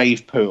kind of the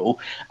wave pool,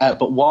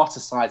 but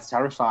water slides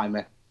terrify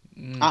me.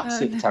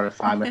 Absolutely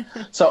terrify me.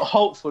 So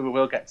hopefully we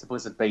will get to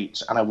Blizzard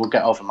Beach and I will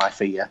get over my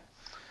fear.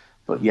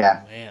 But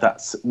yeah,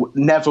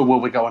 never will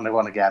we go on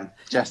one again.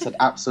 Jess said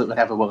absolutely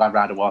never will I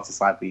ride a water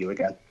slide with you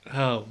again.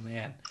 Oh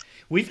man,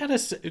 we've had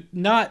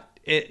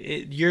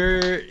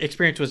your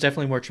experience was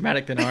definitely more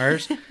traumatic than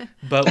ours,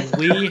 but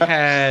we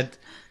had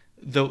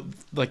the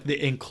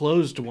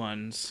enclosed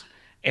ones,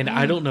 and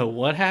I don't know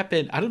what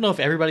happened. I don't know if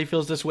everybody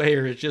feels this way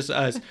or it's just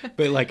us,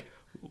 but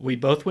we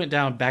both went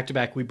down back to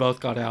back. We both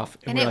got off,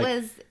 and it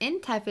was in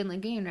Typhoon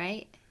Lagoon,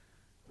 right?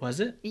 Was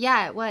it?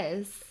 Yeah, it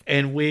was.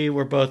 And we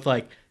were both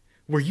like,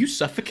 were you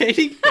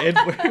suffocating? And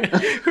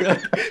we're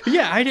like,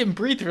 yeah, I didn't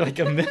breathe for like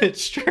a minute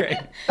straight.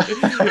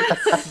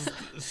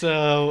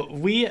 So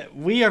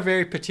we are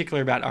very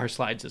particular about our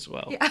slides as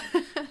well. Yeah.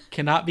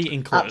 Cannot be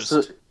enclosed.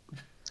 Absolutely.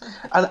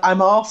 And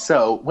I'm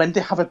also, when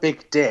they have a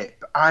big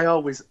dip,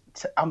 I'm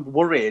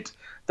worried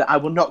that I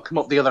will not come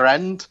up the other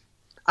end.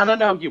 And I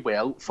know you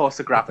will, force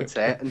of gravity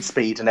and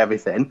speed and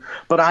everything.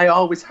 But I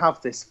always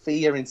have this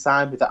fear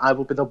inside me that I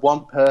will be the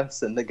one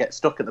person that gets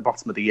stuck at the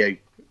bottom of the U.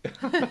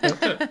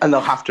 And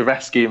they'll have to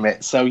rescue me.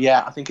 So,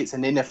 yeah, I think it's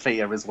an inner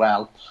fear as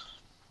well.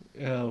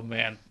 Oh,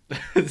 man.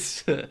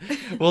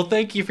 Well,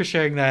 thank you for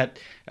sharing that,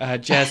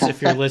 Jess,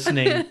 if you're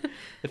listening.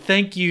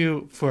 Thank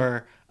you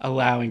for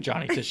allowing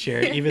Johnny to share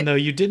it. Even though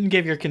you didn't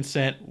give your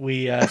consent,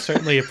 we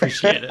certainly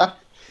appreciate it.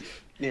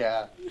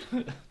 Yeah.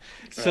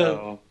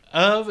 So,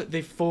 of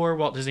the 4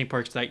 Walt Disney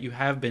parks that you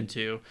have been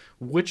to,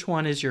 which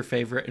one is your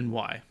favorite and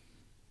why?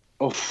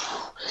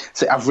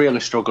 See, I've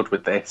really struggled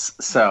with this.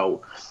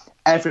 So,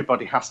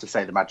 everybody has to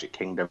say the Magic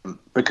Kingdom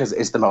because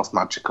it's the most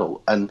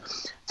magical, and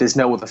there's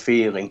no other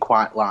feeling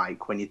quite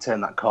like when you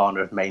turn that corner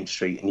of Main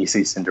Street and you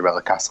see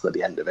Cinderella Castle at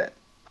the end of it.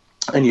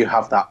 And you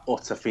have that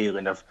utter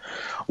feeling of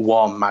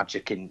warm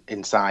magic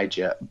inside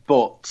you.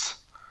 But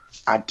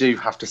I do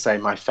have to say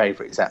my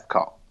favourite is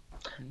Epcot.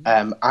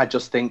 I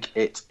just think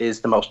it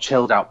is the most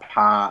chilled out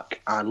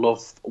park. I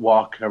love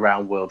walking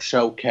around World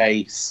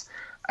Showcase.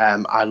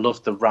 I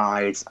love the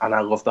rides, and I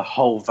love the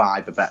whole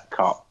vibe of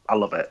Epcot. I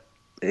love it.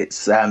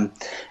 It's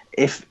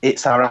if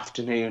it's our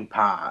afternoon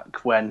park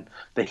when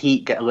the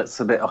heat gets a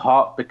little bit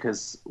hot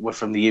because we're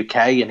from the UK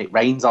and it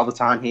rains all the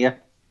time here.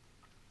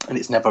 And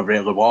it's never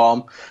really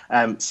warm.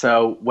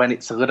 So when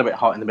it's a little bit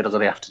hot in the middle of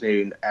the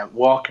afternoon,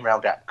 walking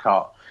around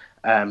Epcot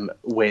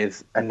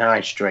with a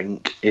nice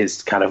drink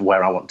is kind of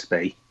where I want to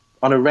be.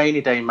 On a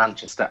rainy day in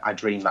Manchester, I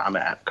dream that I'm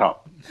at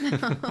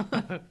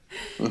Epcot.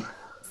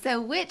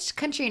 So which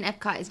country in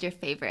Epcot is your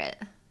favorite?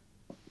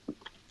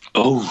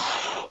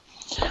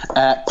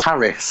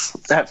 Paris.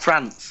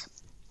 France.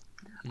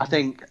 I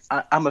think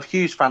I'm a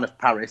huge fan of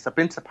Paris. I've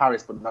been to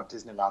Paris, but not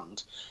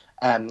Disneyland.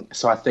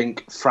 So I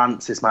think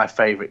France is my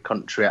favourite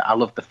country. I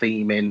love the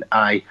theming.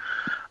 I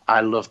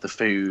love the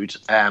food.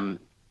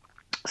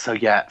 So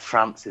yeah,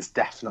 France is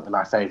definitely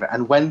my favourite.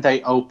 And when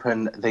they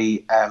open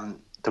the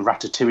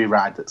Ratatouille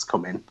ride that's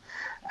coming,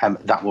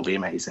 that will be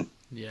amazing.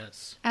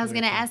 Yes. I was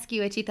going to ask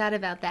you what you thought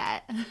about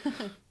that.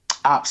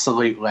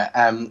 Absolutely.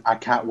 I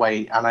can't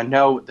wait. And I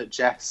know that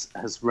Jess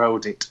has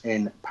rode it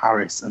in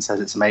Paris and says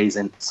it's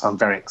amazing. So I'm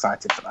very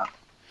excited for that.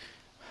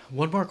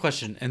 One more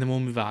question, and then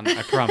we'll move on.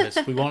 I promise.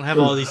 We won't have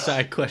all these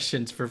side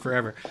questions for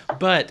forever.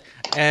 But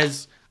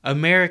as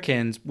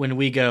Americans, when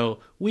we go,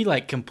 we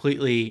like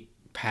completely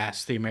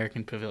pass the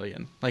American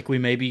Pavilion. Like we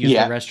maybe use the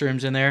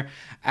restrooms in there.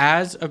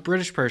 As a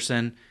British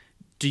person,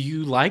 do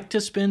you like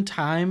to spend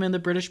time in the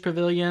British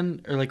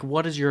Pavilion? Or like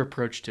what is your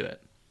approach to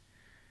it?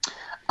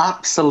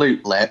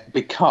 Absolutely,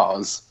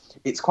 because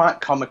it's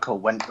quite comical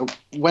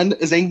when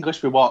as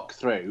English we walk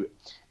through,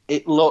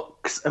 it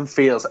looks and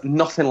feels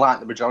nothing like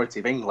the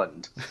majority of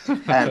England.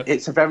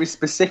 It's a very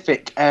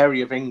specific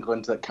area of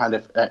England that kind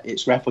of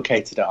it's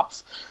replicated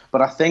off.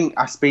 But I think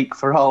I speak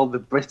for all the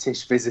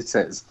British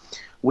visitors.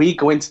 We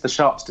go into the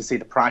shops to see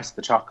the price of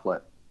the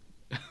chocolate.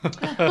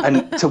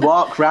 And to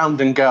walk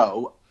round and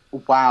go,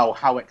 wow,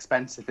 how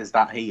expensive is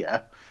that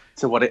here?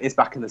 To what it is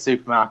back in the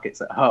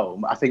supermarkets at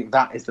home. I think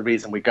that is the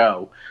reason we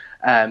go.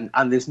 And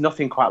there's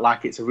nothing quite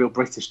like it. It's a real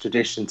British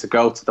tradition to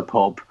go to the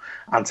pub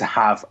and to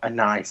have a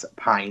nice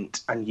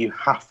pint. And you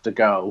have to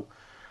go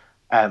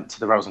to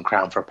the Rose and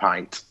Crown for a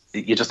pint.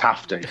 You just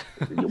have to.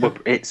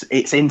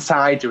 It's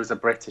inside you as a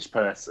British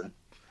person.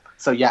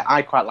 So yeah,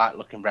 I quite like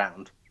looking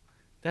round.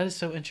 That is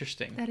so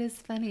interesting. That is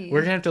funny.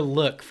 We're going to have to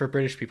look for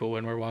British people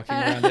when we're walking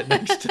around it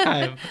next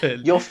time.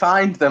 You'll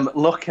find them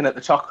looking at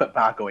the chocolate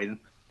bar going,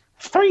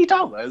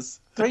 $3?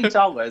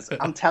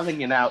 I'm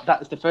telling you now,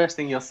 that is the first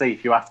thing you'll see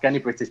if you ask any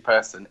British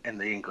person in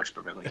the English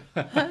Pavilion.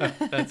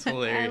 That's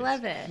hilarious. I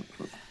love it.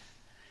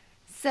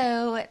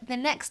 So the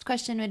next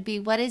question would be,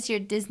 what is your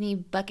Disney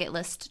bucket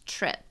list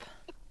trip?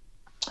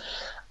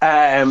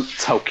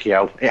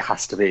 Tokyo. It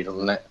has to be,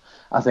 doesn't it?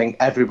 I think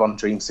everyone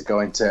dreams of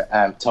going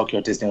to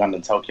Tokyo Disneyland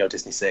and Tokyo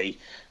Disney Sea.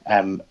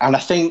 And I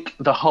think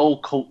the whole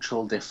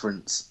cultural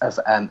difference of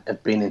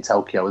being in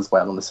Tokyo as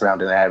well and the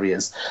surrounding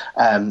areas.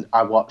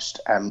 I watched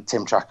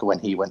Tim Tracker when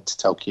he went to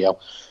Tokyo,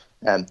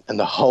 and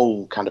the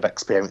whole kind of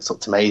experience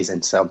looked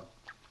amazing. So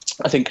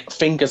I think,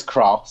 fingers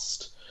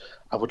crossed,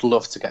 I would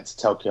love to get to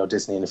Tokyo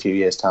Disney in a few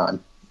years'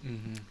 time.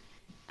 Mm-hmm.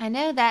 I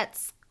know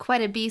that's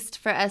quite a beast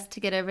for us to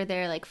get over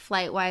there, like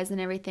flight-wise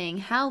and everything.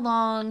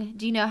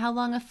 Do you know how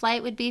long a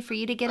flight would be for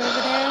you to get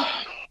over there?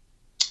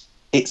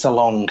 It's a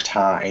long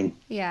time.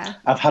 Yeah.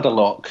 I've had a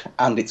look,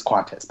 and it's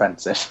quite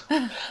expensive.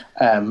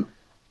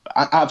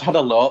 I've had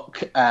a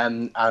look,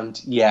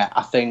 and yeah,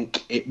 I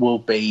think it will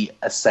be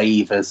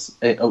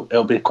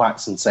it'll be quite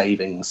some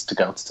savings to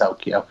go to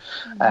Tokyo.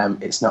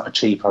 It's not a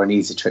cheap or an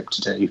easy trip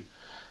to do.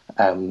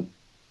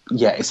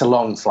 Yeah, it's a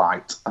long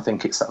flight. I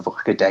think it's sort of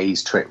like a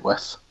day's trip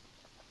worth.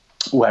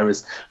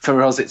 Whereas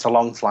for us, it's a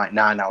long flight,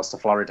 9 hours to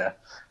Florida.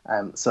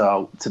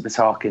 So to be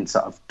talking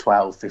sort of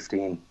 12,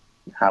 15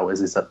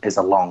 hours is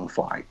a long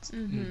flight.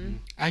 Mm-hmm.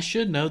 I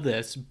should know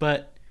this,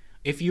 but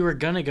if you were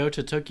going to go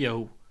to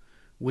Tokyo,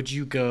 would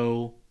you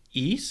go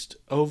east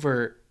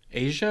over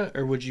Asia,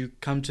 or would you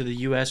come to the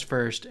US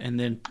first and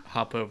then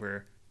hop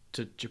over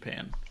to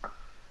Japan?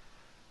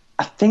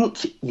 I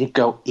think you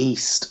go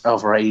east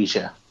over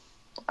Asia.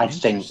 I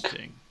think.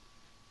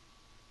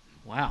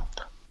 Wow.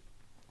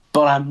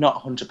 But I'm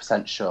not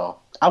 100% sure.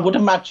 I would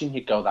imagine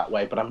you'd go that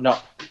way, but I'm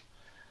not.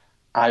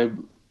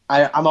 I'm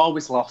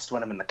always lost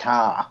when I'm in the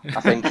car.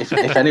 I think if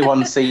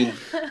anyone's seen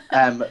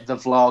the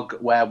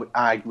vlog where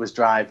I was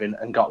driving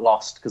and got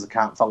lost because I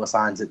can't follow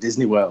signs at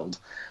Disney World,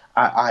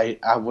 I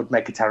would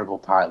make a terrible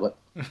pilot.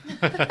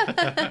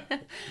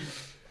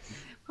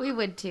 We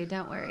would too,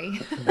 don't worry.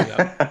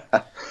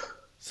 Yep.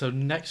 So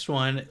next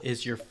one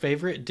is your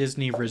favorite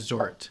Disney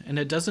resort. And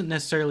it doesn't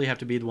necessarily have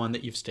to be the one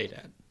that you've stayed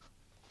at.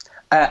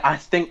 I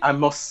think I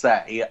must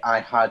say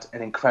I had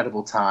an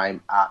incredible time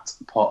at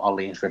Port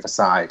Orleans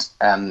Riverside.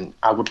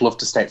 I would love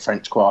to stay at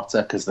French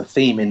Quarter because the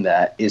theme in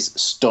there is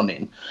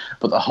stunning.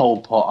 But the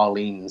whole Port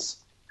Orleans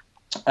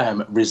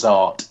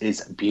resort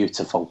is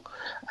beautiful.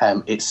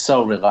 It's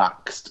so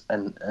relaxed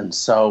and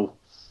so...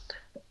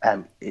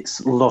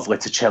 it's lovely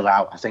to chill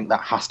out. I think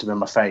that has to be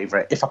my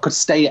favourite. If I could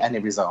stay at any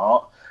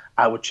resort,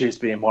 I would choose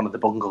to be in one of the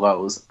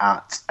bungalows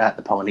at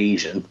the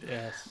Polynesian.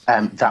 Yes.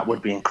 That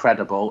would be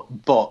incredible.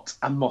 But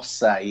I must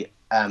say,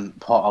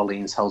 Port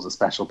Orleans holds a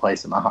special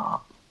place in my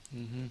heart.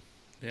 Mm-hmm.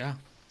 Yeah.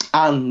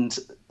 And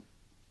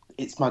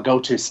it's my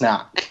go-to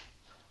snack,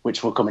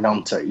 which we're coming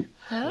on to.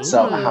 Oh.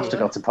 So I have to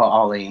go to Port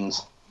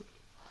Orleans.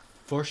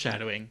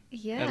 Foreshadowing.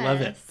 Yes. I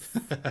love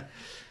it.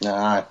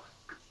 Nah.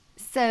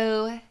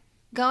 So,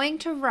 going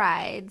to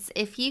rides,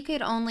 if you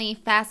could only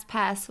fast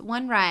pass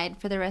one ride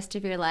for the rest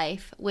of your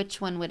life,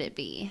 which one would it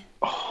be?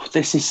 Oh,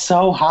 this is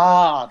so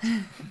hard.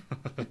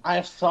 I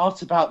have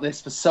thought about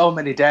this for so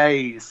many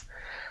days.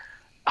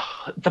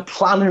 The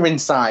planner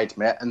inside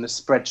me and the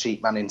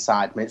spreadsheet man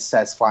inside me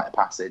says Flight of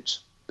Passage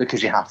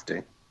because you have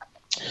to.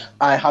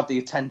 I have the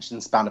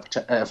attention span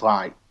of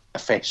like a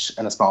fish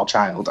and a small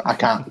child. I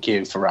can't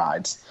queue for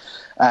rides.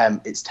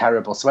 It's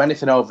terrible. So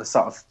anything over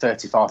sort of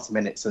 30, 40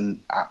 minutes and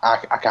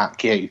I can't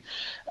queue.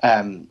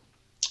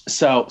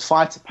 So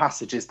Flight of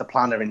Passage is the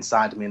planner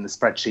inside of me and the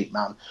spreadsheet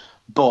man.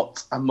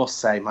 But I must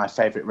say my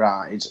favourite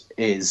ride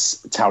is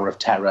Tower of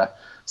Terror.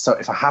 So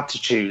if I had to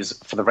choose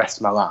for the rest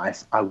of my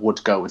life, I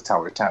would go with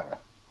Tower of Terror.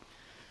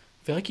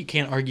 I feel like you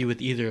can't argue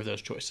with either of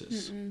those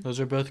choices. Mm-mm. Those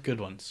are both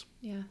good ones.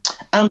 Yeah.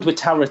 And with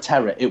Tower of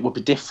Terror, it would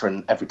be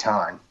different every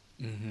time.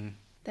 Mm-hmm.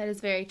 That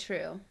is very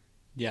true.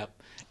 Yep.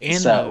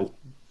 And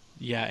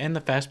and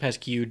the FastPass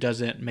queue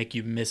doesn't make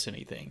you miss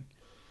anything.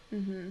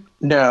 Mm-hmm.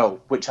 No,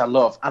 which I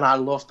love. And I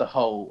love the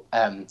whole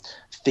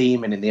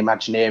theming in the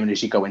Imagineering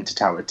as you go into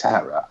Tower of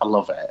Terror. I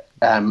love it.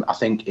 I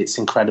think it's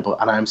incredible.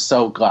 And I'm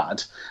so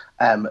glad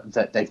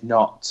that they've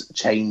not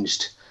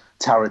changed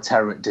Tower of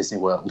Terror at Disney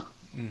World.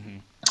 Mm-hmm.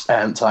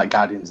 To like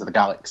Guardians of the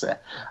Galaxy.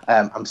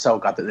 I'm so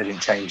glad that they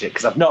didn't change it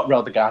because I've not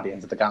rode the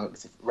Guardians of the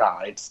Galaxy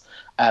rides,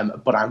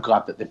 but I'm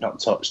glad that they've not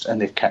touched and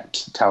they've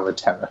kept Tower of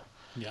Terror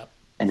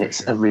in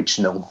its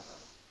original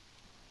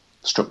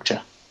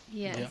structure.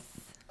 Yes. Yep.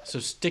 So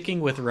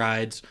sticking with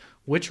rides,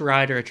 which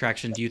ride or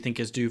attraction do you think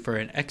is due for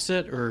an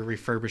exit or a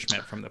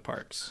refurbishment from the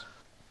parks?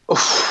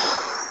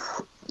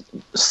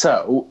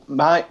 So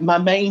my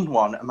main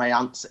one, my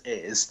answer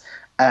is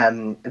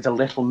the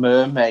Little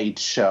Mermaid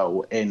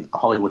show in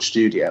Hollywood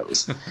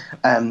Studios.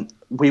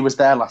 We was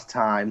there last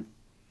time,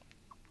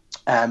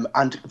 and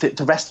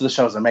the rest of the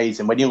show is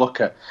amazing. When you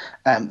look at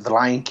The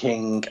Lion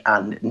King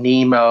and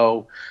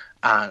Nemo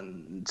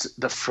and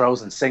the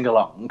Frozen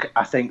sing-along,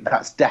 I think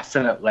that's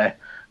definitely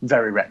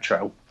very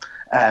retro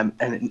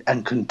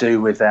and can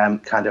do with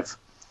kind of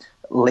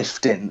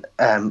lifting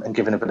and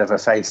giving a bit of a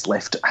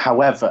facelift.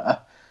 However,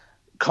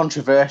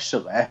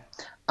 controversially,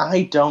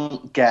 I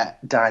don't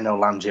get Dino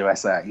Land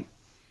USA.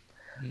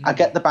 I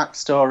get the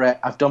backstory.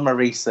 I've done my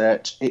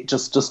research. It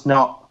just does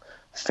not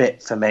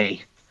fit for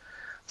me.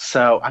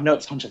 So I know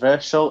it's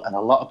controversial and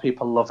a lot of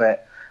people love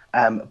it.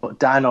 But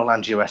Dino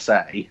Land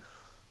USA,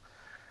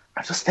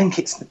 I just think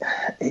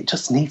it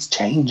just needs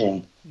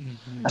changing.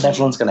 Mm-hmm. And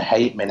everyone's going to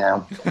hate me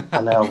now.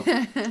 I know.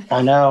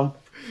 I know.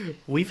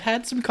 We've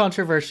had some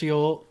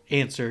controversial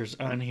answers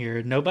on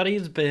here.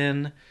 Nobody's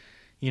been...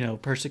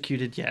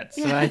 persecuted yet.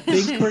 So I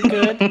think we're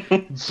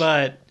good.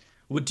 But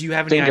do you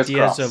have any Fingers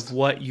ideas crossed. of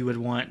what you would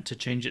want to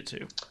change it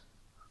to?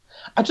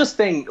 I just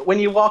think when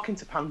you walk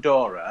into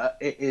Pandora,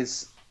 it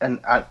is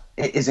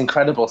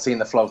incredible seeing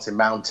the floating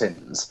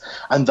mountains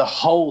and the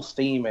whole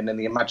theming and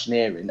the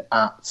Imagineering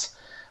at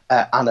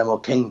Animal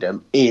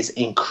Kingdom is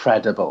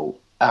incredible.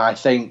 I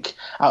think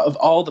out of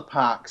all the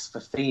parks for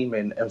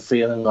theming and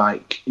feeling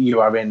like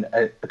you are in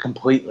a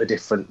completely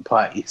different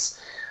place,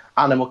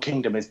 Animal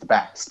Kingdom is the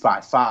best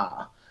by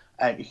far.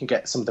 You can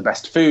get some of the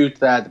best food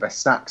there, the best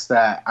snacks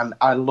there, and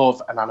I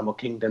love an Animal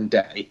Kingdom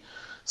day.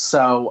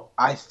 So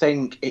I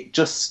think it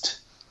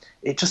just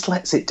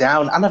lets it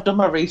down. And I've done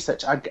my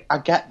research. I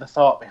get the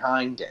thought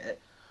behind it,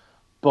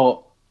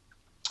 but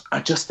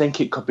I just think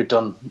it could be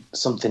done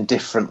something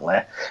differently.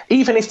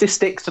 Even if they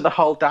stick to the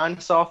whole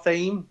dinosaur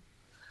theme,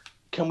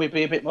 can we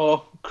be a bit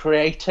more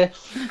creative?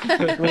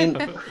 I mean,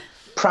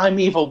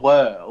 Primeval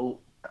Whirl,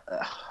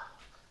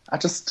 I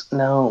just,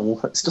 no,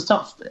 it's just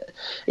not,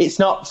 it's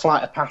not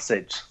Flight of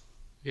Passage.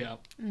 Yeah.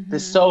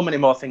 There's so many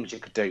more things you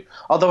could do.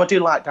 Although I do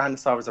like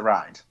Dinosaur as a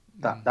ride.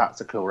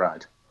 That's a cool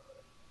ride.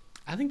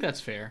 I think that's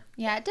fair.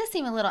 Yeah, it does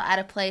seem a little out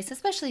of place,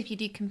 especially if you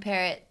do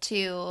compare it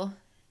to,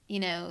 you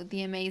know,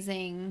 the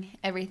amazing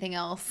everything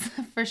else,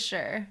 for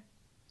sure.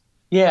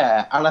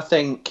 Yeah, and I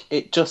think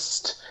it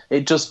just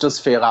does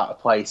feel out of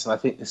place. And I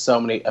think there's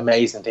so many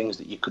amazing things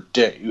that you could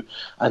do,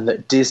 and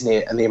that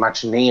Disney and the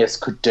Imagineers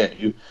could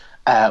do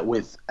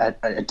with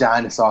a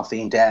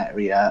dinosaur-themed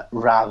area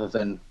rather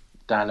than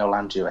Dino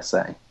Land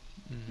USA.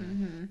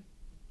 Mm-hmm.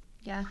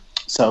 Yeah.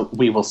 So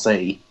we will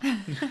see.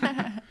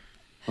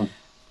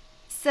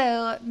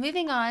 So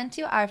moving on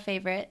to our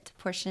favorite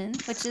portion,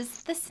 which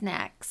is the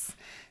snacks.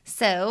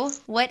 So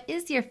what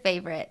is your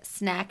favorite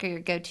snack or your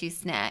go-to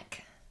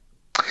snack?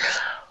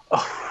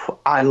 Oh,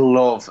 I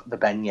love the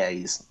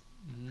beignets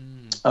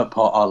at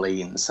Port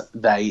Orleans.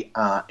 They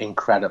are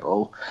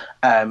incredible.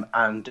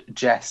 And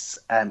Jess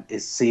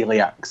is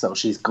celiac, so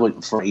she's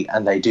gluten-free,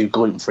 and they do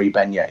gluten-free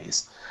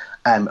beignets,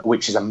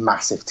 which is a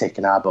massive tick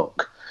in our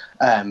book.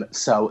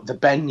 So the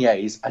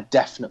beignets are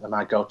definitely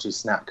my go-to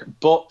snack.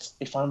 But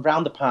if I'm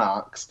round the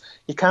parks,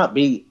 you can't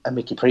beat a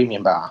Mickey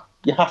Premium Bar.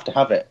 You have to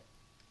have it.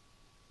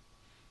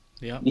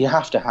 Yeah. You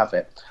have to have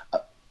it.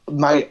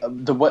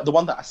 The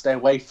one that I stay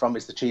away from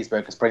is the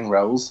cheeseburger spring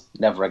rolls.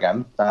 Never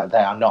again. They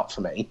are not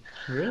for me.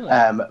 Really?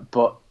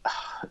 But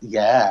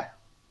yeah,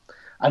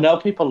 I know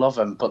people love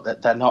them,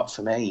 but they're not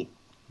for me.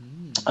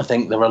 I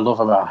think they're a love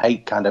or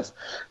hate kind of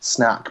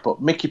snack.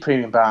 But Mickey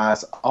Premium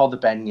Bars, all the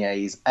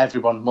beignets,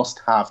 everyone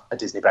must have a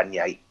Disney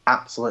beignet.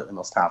 Absolutely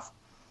must have.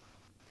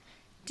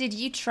 Did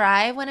you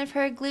try one of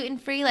her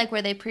gluten-free? Like,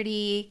 were they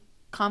pretty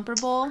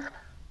comparable?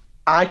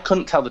 I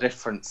couldn't tell the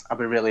difference. I'll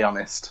be really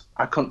honest.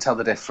 I couldn't tell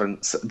the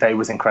difference. They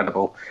was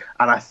incredible.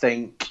 And I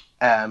think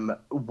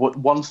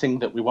one thing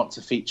that we want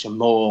to feature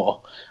more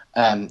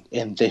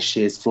in this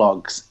year's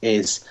vlogs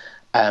is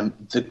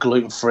the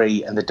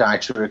gluten-free and the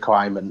dietary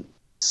requirements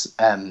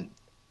and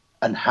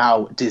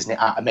how Disney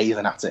are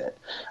amazing at it.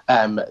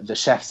 The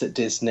chefs at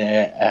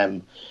Disney,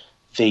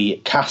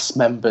 the cast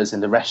members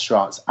in the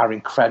restaurants are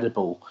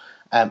incredible.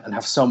 And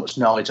have so much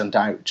knowledge on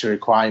dietary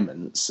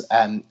requirements,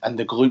 and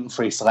the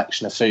gluten-free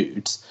selection of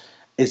foods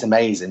is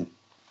amazing.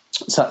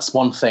 So that's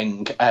one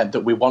thing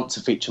that we want to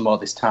feature more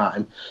this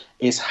time,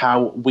 is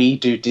how we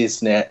do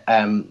Disney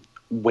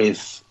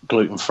with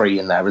gluten-free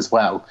in there as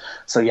well.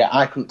 So yeah,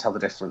 I couldn't tell the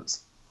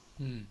difference.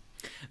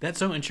 That's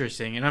so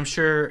interesting. And I'm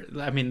sure,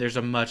 I mean, there's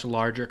a much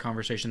larger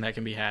conversation that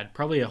can be had,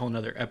 probably a whole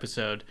nother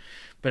episode.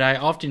 But I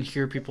often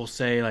hear people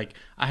say, like,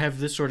 I have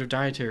this sort of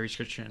dietary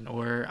restriction,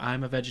 or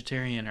I'm a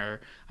vegetarian, or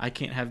I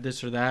can't have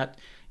this or that.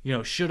 You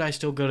know, should I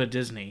still go to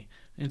Disney?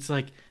 And it's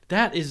like,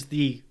 that is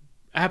the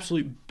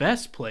absolute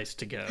best place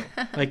to go.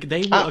 Like,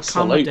 they will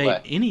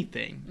accommodate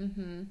anything.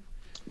 Mm-hmm.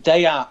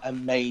 They are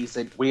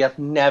amazing. We have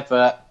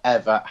never,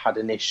 ever had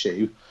an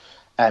issue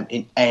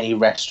in any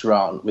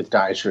restaurant with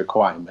dietary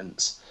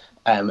requirements.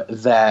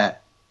 Their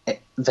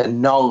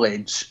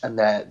knowledge and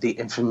the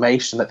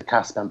information that the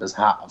cast members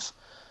have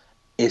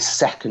is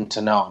second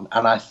to none,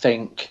 and I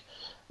think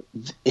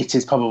it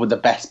is probably the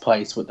best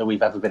place that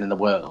we've ever been in the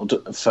world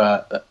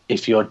for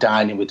if you're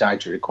dining with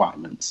dietary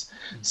requirements.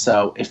 Mm-hmm.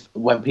 So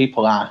when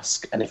people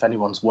ask, and if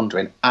anyone's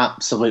wondering,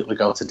 absolutely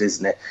go to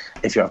Disney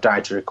if you have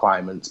dietary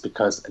requirements,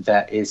 because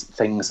there is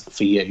things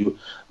for you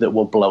that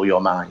will blow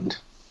your mind.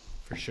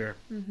 For sure.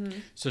 Mm-hmm.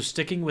 So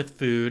sticking with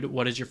food,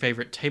 what is your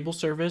favorite table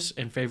service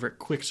and favorite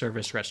quick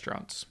service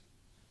restaurants?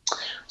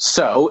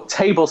 So,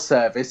 table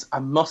service, I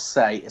must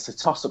say, it's a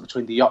toss-up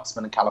between the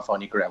Yachtsman and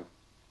California Grill.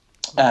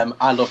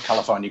 I love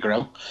California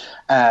Grill.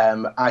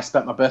 I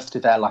spent my birthday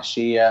there last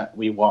year.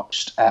 We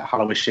watched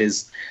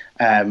Hallowishes,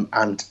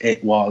 and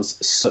it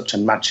was such a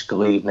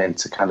magical evening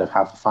to kind of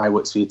have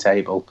fireworks for your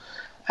table.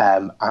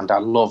 And I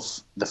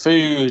love the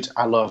food,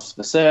 I love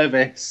the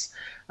service,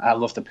 I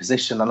love the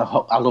position, and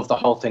I love the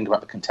whole thing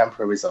about the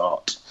Contemporary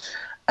Resort.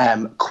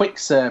 Quick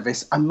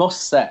service, I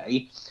must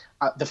say,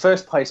 the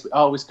first place we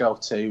always go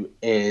to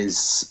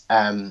is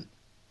it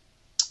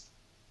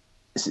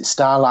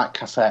Starlight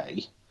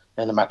Cafe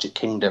in the Magic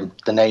Kingdom?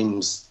 The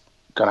name's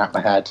gone out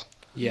my head.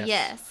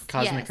 Yes.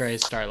 Cosmic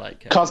Rays Starlight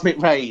Cafe.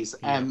 Cosmic Rays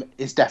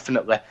is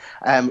definitely.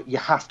 You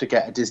have to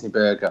get a Disney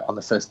burger on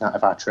the first night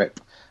of our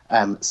trip.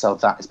 So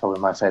that is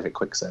probably my favourite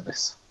quick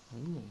service.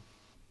 Ooh.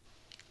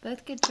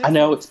 Both good choices. I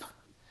know it's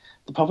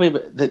probably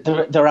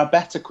there are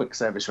better quick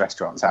service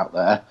restaurants out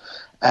there,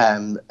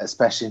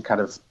 especially in kind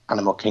of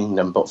Animal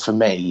Kingdom. But for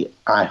me,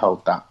 I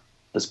hold that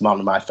as one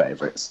of my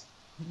favourites.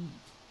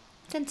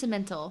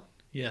 Sentimental.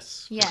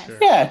 Yes. Yes. Sure.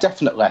 Yeah,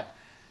 definitely.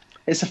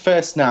 It's a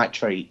first night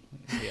treat.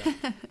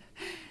 Yeah.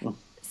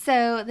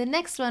 So the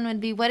next one would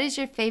be, what is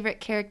your favorite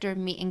character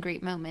meet and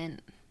greet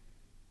moment?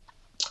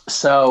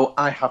 So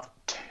I have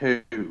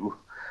two.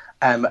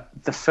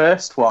 The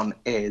first one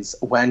is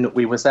when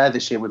we was there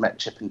this year, we met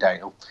Chip and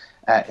Dale.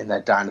 in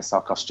their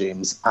dinosaur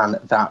costumes, and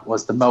that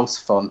was the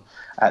most fun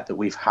that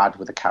we've had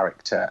with a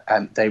character.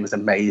 They was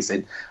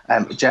amazing.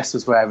 Jess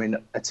was wearing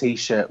a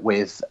T-shirt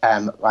with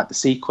like the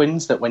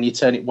sequins that when you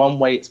turn it one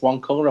way it's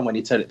one colour and when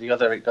you turn it the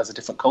other it goes a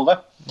different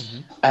colour.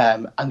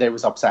 And they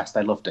was obsessed.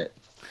 They loved it.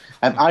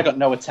 I got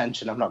no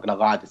attention, I'm not going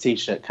to lie. The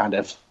T-shirt kind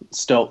of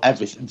stole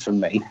everything from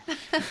me.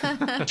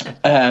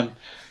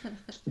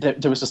 There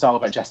was just all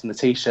about Jess and the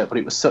T-shirt, but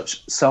it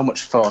was so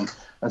much fun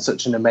and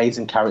such an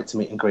amazing character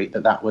meet and greet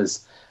that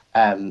was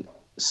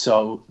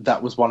so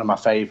that was one of my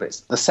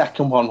favourites. The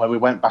second one, when we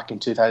went back in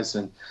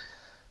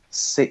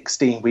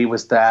 2016, we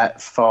was there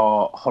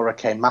for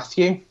Hurricane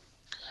Matthew,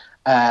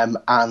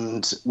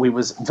 and we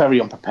was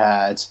very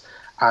unprepared,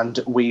 and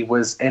we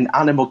was in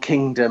Animal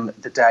Kingdom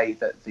the day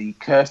that the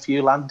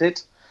curfew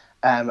landed,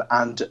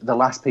 and the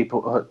last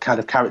people kind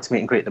of character meet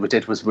and greet that we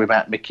did was we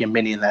met Mickey and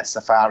Minnie in their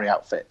safari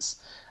outfits,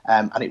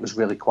 and it was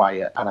really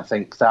quiet, and I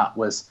think it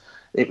was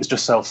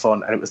just so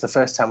fun, and it was the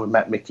first time we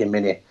met Mickey and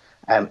Minnie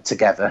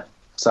together.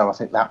 So I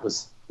think that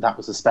was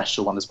a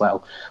special one as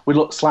well. We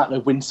looked slightly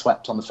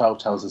windswept on the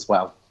photos as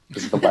well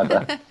because of the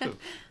weather.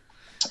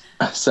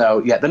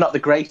 So yeah, they're not the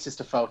greatest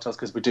of photos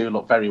because we do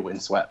look very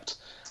windswept,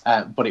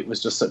 but it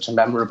was just such a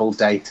memorable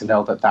day to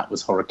know that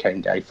was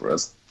Hurricane Day for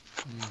us.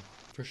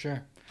 For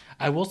sure.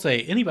 I will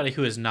say, anybody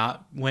who has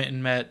not went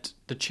and met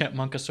the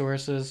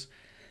Chipmunkasauruses,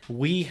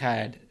 we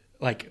had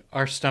like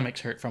our stomachs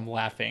hurt from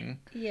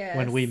laughing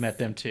when we met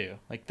them too.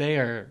 Like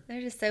they're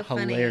just so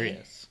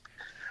hilarious. Funny.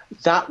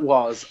 That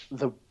was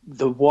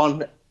the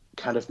one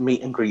kind of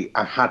meet and greet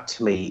I had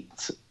to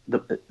meet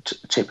the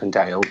Chip and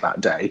Dale that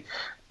day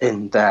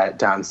in their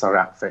dinosaur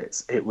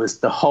outfits. It was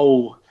the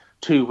whole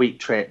 2-week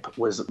trip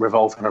was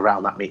revolving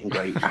around that meet and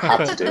greet. I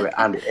had to do it,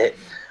 and it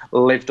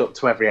lived up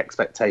to every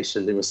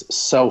expectation. It was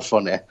so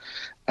funny,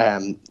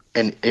 and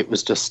it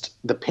was just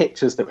the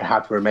pictures that we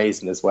had were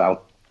amazing as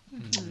well.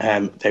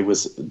 They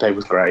was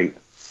great.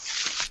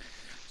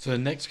 So the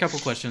next couple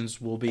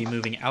questions will be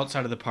moving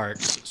outside of the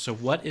parks. So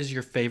what is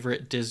your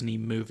favorite Disney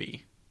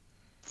movie?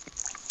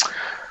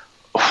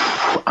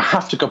 I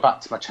have to go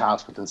back to my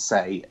childhood and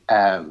say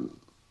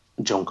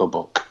Jungle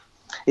Book.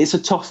 It's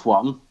a tough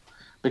one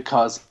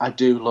because I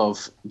do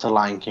love The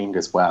Lion King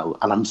as well,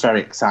 and I'm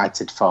very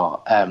excited for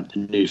the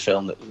new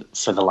film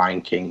for The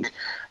Lion King.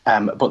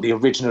 But the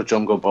original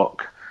Jungle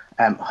Book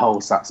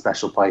holds that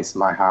special place in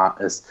my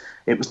heart, as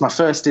it was my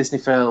first Disney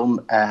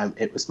film.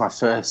 It was my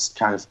first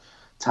kind of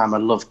time I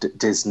loved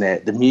Disney,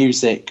 the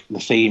music, the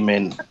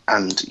theming,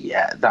 and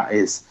yeah, that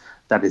is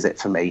it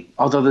for me.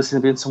 Although there's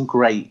been some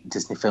great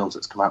Disney films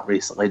that's come out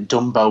recently.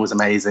 Dumbo was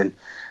amazing,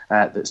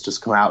 that's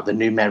just come out. The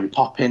new Mary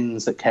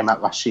Poppins that came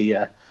out last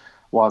year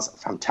was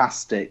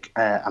fantastic,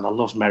 and I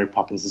love Mary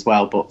Poppins as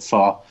well. But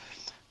for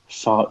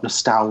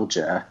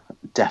nostalgia,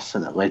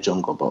 definitely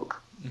Jungle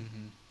Book.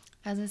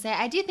 I was gonna say,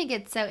 I do think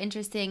it's so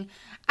interesting.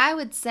 I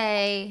would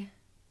say,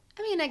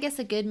 I guess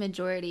a good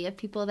majority of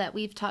people that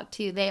we've talked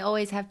to, they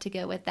always have to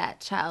go with that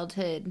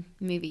childhood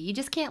movie. You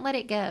just can't let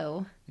it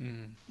go.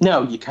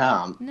 No, you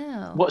can't.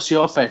 No. What's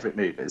your favourite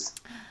movies?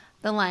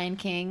 The Lion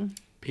King.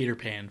 Peter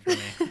Pan for me.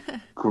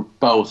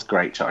 Both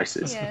great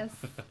choices. Yes.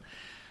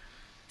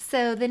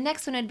 So the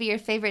next one would be your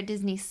favorite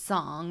Disney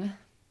song.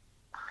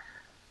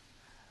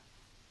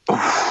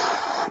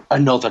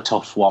 Another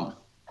tough one.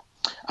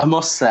 I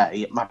must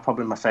say,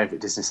 probably my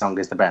favourite Disney song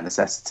is The Bare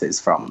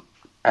Necessities from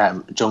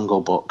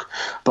Jungle Book,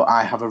 but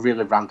I have a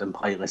really random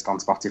playlist on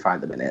Spotify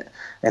at the minute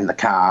in the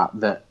car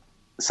that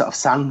sort of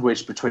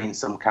sandwiched between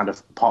some kind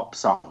of pop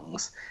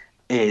songs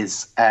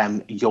is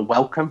You're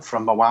Welcome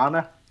from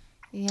Moana.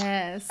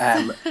 Yes.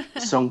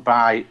 Sung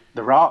by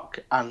The Rock,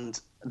 and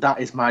that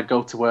is my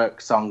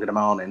go-to-work song in the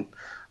morning.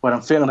 When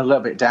I'm feeling a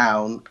little bit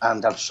down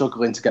and I'm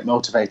struggling to get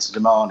motivated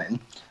in the morning,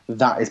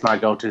 that is my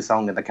go-to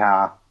song in the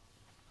car.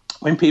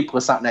 When people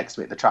are sat next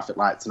to me at the traffic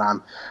lights and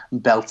I'm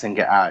belting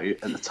it out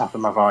at the top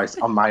of my voice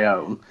on my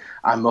own,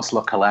 I must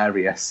look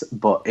hilarious,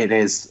 but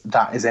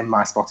that is in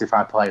my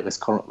Spotify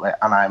playlist currently,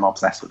 and I am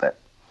obsessed with it.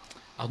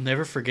 I'll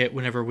never forget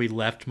whenever we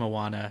left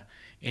Moana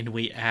and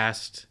we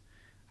asked,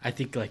 I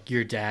think like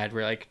your dad,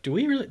 we're like, do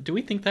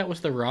we think that was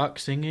The Rock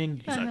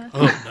singing? He's like,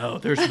 oh no,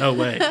 there's no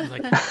way. He's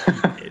like,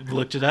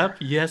 looked it up.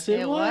 Yes,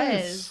 it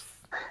was.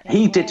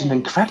 He did an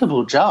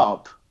incredible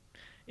job.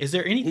 Is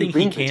there anything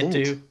he can't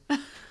do?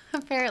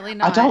 Apparently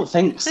not. I don't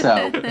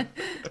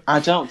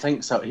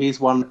think so. He's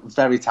one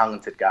very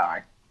talented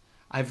guy.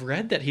 I've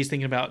read that he's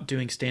thinking about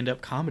doing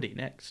stand-up comedy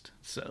next.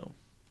 So,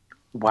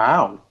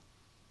 wow.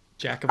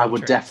 Jack of I all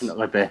would trades.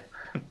 definitely be.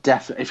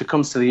 If it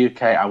comes to the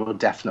UK, I will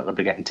definitely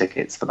be getting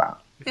tickets for that.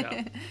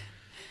 Yeah.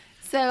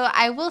 So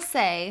I will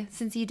say,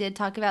 since you did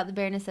talk about the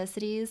bare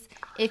necessities,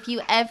 if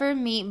you ever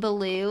meet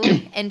Baloo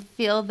and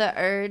feel the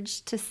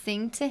urge to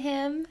sing to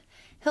him,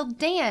 he'll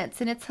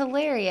dance, and it's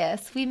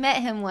hilarious. We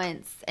met him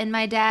once, and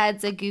my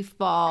dad's a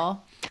goofball,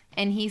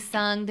 and he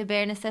sung the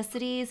bare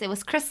necessities. It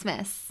was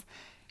Christmas,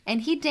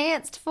 and he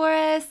danced for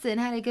us and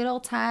had a good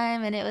old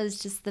time, and it was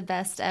just the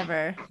best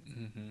ever.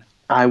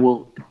 I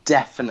will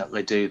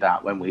definitely do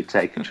that when we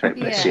take a trip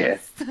this year.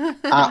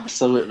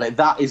 Absolutely.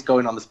 That is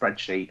going on the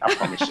spreadsheet, I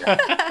promise you.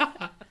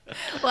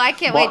 Well, I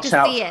can't wait to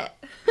see it.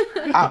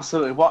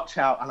 Absolutely. Watch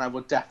out, and I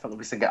will definitely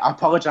be singing. I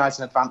apologise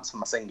in advance for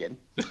my singing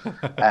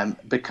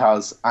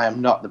because I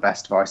am not the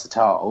best voice at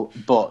all,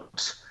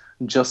 but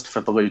just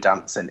for the Lou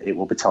dancing, it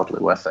will be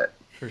totally worth it.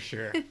 For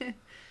sure.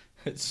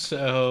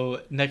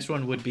 So, next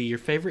one would be your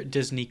favorite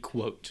Disney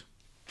quote.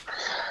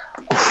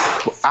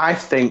 I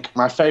think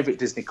my favourite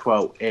Disney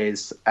quote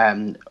is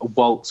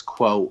Walt's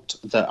quote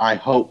that I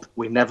hope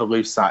we never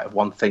lose sight of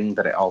one thing,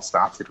 that it all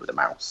started with a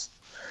mouse.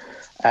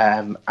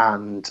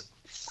 And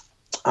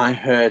I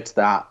heard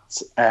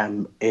that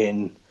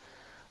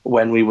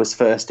when we was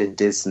first in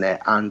Disney,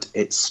 and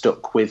it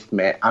stuck with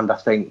me. And I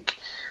think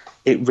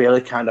it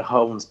really kind of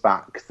hones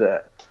back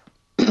that,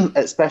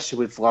 especially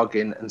with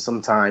vlogging, and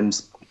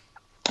sometimes,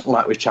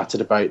 like we've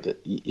chatted about, that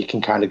you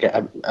can kind of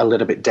get a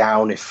little bit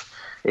down if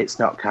it's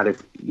not kind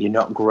of, you're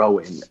not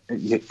growing,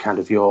 you're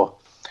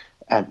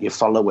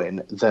following,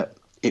 that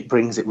it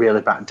brings it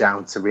really back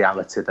down to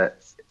reality,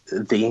 that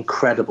the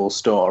incredible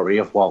story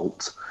of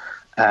Walt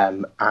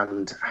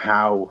and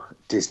how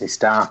Disney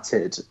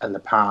started and the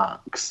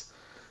parks,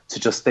 to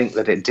just think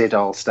that it did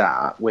all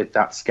start with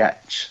that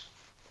sketch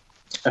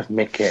of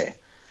Mickey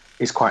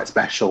is quite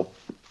special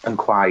and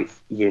quite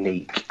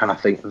unique. And I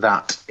think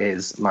that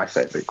is my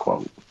favourite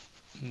quote.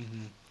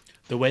 Mm-hmm.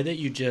 The way that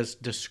you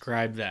just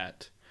described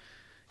that,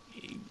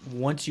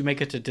 once you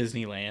make it to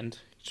Disneyland,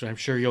 so I'm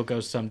sure you'll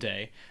go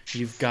someday,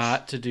 you've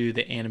got to do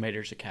the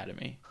Animators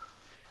Academy.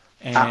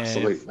 And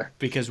absolutely.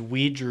 Because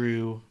we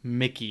drew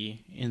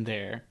Mickey in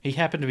there. He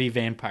happened to be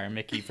Vampire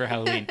Mickey for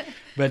Halloween.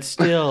 But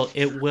still,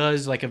 it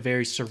was like a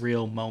very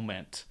surreal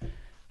moment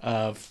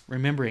of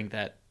remembering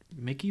that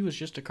Mickey was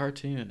just a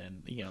cartoon.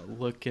 And,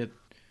 look at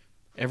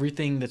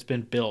everything that's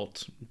been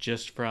built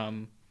just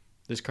from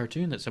this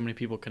cartoon that so many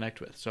people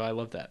connect with. So I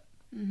love that.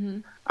 Mm-hmm.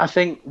 I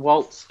think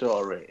Walt's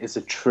story is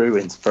a true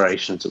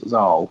inspiration to us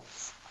all.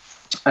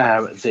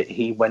 That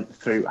he went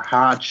through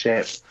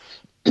hardship.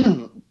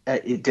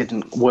 It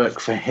didn't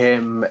work for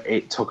him.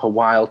 It took a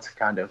while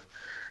to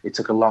it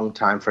took a long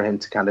time for him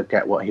to kind of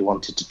get what he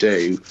wanted to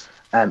do.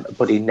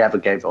 But he never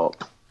gave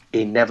up.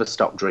 He never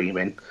stopped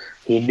dreaming.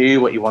 He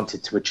knew what he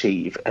wanted to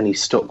achieve, and he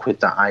stuck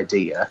with that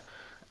idea,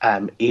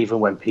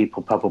 even when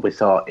people probably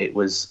thought it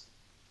was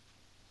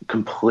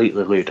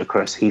completely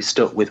ludicrous. He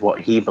stuck with what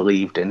he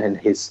believed in and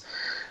his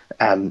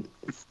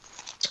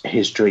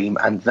dream,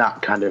 and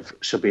that kind of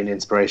should be an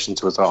inspiration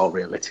to us all,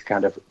 really, to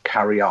kind of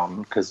carry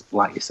on, because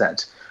like you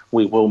said,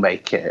 we will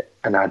make it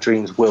and our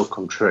dreams will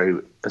come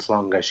true as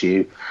long as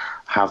you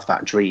have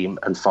that dream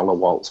and follow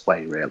Walt's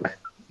way, really.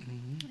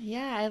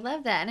 Yeah, I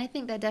love that, and I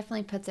think that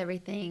definitely puts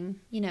everything,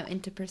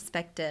 into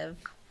perspective.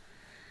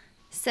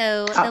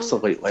 So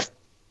absolutely.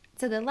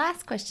 So the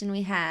last question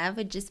we have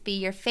would just be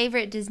your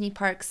favorite Disney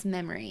parks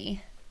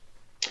memory.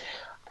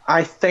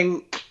 I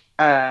think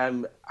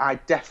I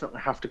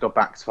definitely have to go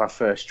back to our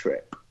first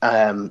trip.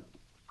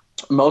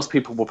 Most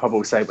people will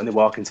probably say when they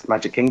walk into the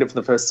Magic Kingdom for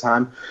the first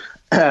time,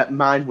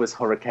 mine was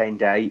Hurricane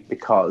Day,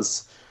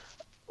 because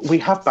we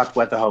have bad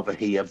weather over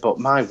here, but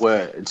my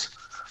word,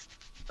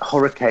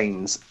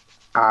 hurricanes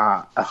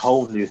are a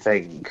whole new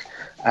thing.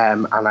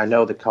 And I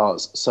know they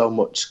cause so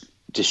much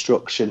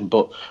destruction,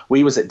 but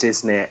we was at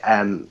Disney,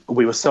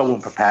 we were so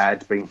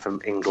unprepared being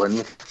from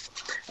England.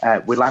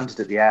 We landed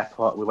at the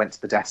airport, we went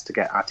to the desk to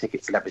get our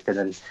tickets and everything,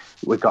 and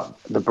we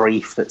got the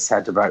brief that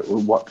said about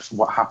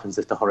what happens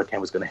if the hurricane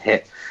was going to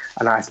hit.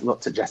 And I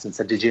looked at Jess and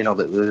said, did you know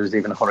that there was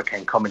even a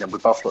hurricane coming? And we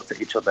both looked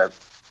at each other,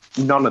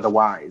 none of the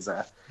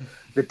wiser.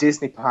 The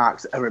Disney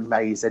parks are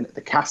amazing.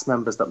 The cast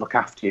members that look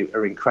after you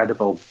are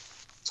incredible.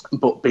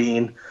 But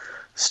being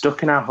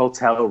stuck in our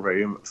hotel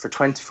room for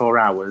 24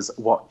 hours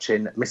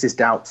watching Mrs.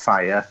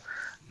 Doubtfire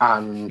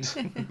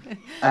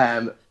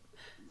and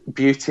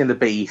Beauty and the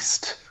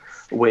Beast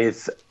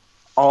with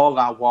all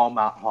our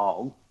Walmart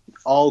haul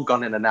all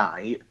gone in a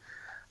night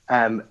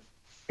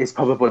is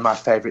probably my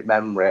favourite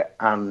memory.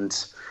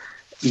 And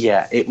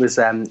yeah, it was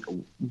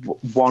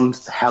one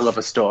hell of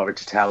a story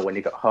to tell when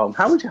you got home.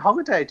 How was your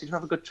holiday? Did you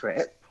have a good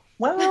trip?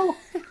 Well,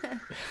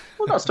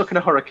 we got stuck in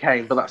a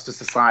hurricane, but that's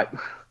just a slight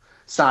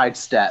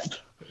sidestep.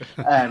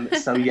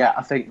 So yeah,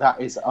 I think that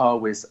is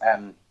always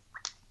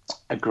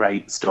a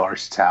great story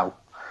to tell.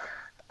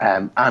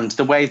 And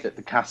the way that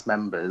the cast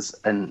members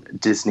and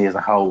Disney as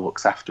a whole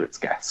looks after its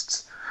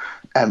guests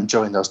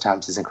during those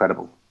times is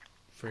incredible.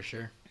 For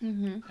sure.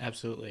 Mm-hmm.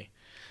 Absolutely.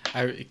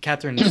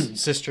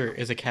 Catherine's sister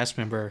is a cast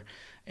member,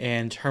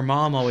 and her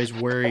mom always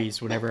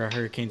worries whenever a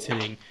hurricane's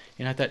hitting.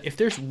 And I thought, if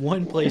there's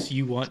one place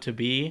you want to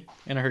be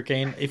in a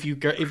hurricane, if you're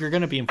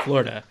going to be in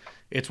Florida,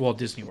 it's Walt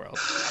Disney World.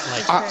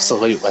 Like,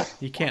 absolutely.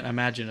 You can't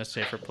imagine a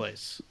safer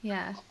place.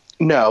 Yeah.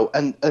 No,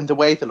 and the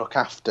way they look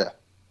after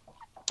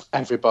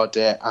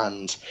everybody,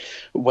 and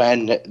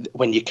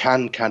when you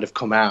can kind of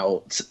come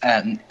out,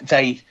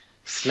 they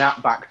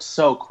snap back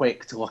so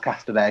quick to look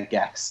after their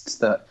guests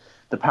that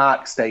the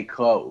park stay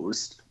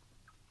closed.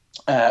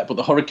 But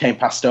the hurricane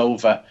passed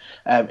over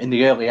in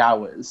the early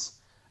hours,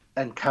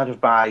 and kind of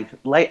by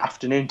late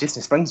afternoon,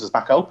 Disney Springs was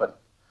back open.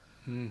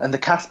 And the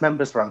cast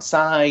members were on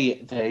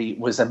site. It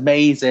was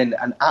amazing,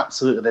 and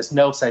absolutely there's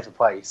no safer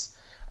place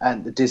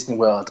than the Disney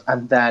World.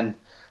 And then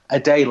a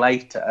day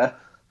later,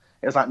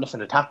 it was like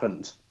nothing had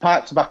happened.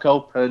 Parks were back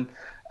open,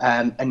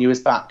 and you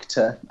was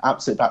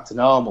absolutely back to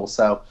normal.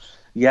 So,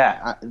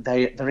 yeah,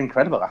 they're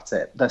incredible at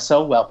it. They're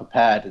so well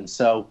prepared and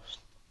so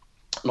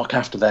look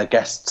after their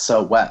guests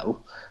so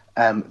well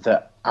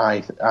that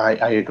I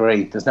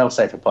agree. There's no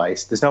safer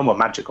place. There's no more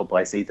magical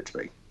place either to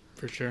be.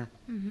 For sure.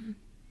 Mm-hmm.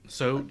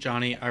 So,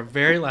 Johnny, our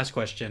very last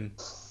question,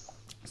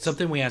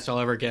 something we asked all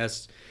of our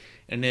guests,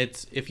 and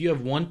it's if you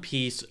have one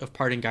piece of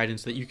parting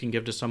guidance that you can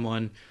give to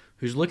someone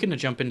who's looking to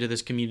jump into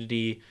this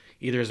community,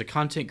 either as a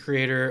content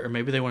creator or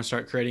maybe they want to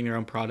start creating their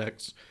own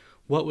products,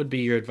 what would be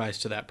your advice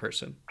to that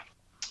person?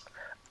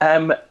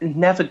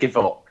 Never give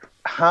up.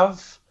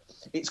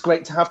 It's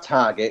great to have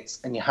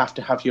targets, and you have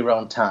to have your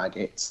own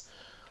targets.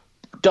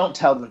 Don't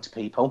tell them to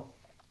people.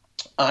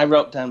 I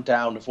wrote them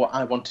down of what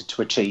I wanted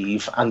to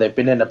achieve, and they've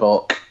been in a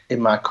book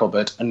in my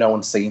cupboard, and no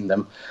one's seen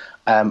them,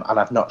 and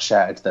I've not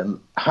shared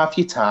them. Have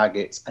your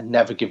targets and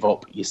never give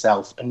up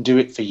yourself, and do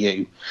it for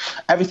you.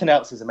 Everything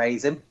else is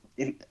amazing,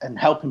 and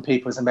helping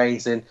people is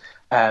amazing.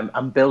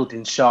 And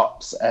building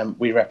shops,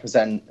 we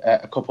represent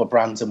a couple of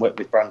brands and work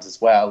with brands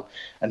as well,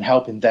 and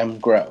helping them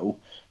grow.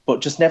 But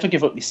just never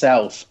give up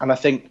yourself. And I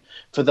think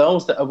for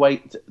those that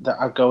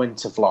are going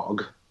to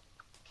vlog,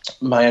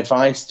 my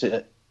advice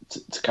to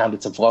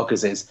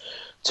vloggers is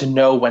to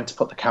know when to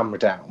put the camera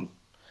down.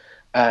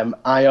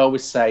 I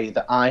always say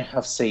that I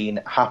have seen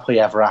Happily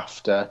Ever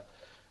After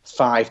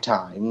 5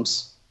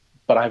 times,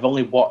 but I've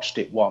only watched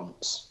it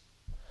once.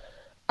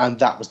 And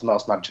that was the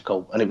most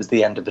magical, and it was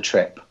the end of the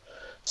trip.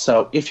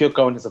 So if you're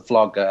going as a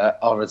vlogger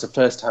or as a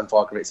first-time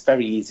vlogger, it's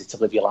very easy to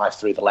live your life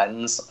through the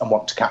lens and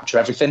want to capture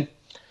everything,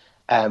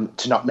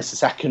 to not miss a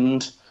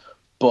second.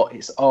 But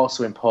it's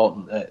also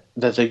important that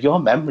they're your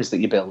memories that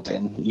you're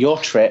building, your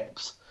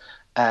trips,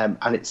 and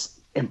it's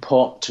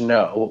important to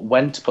know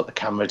when to put the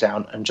camera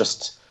down and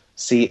just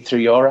see it through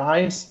your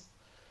eyes,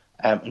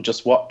 and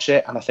just watch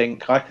it. And I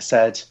think, like I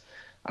said,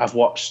 I've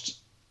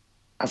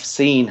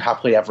seen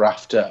Happily Ever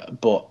After,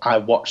 but I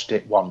watched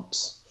it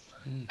once.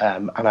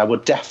 And I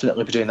would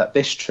definitely be doing that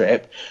this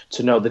trip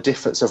to know the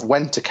difference of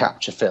when to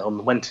capture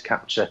film, when to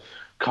capture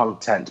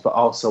content, but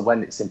also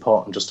when it's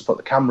important just to put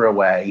the camera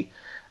away,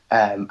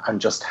 and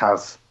just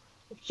have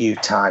you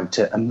time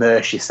to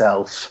immerse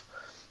yourself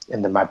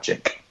in the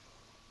magic.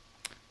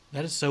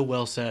 That is so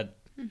well said.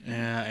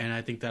 And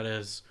I think that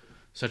is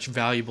such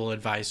valuable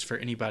advice for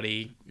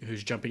anybody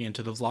who's jumping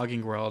into the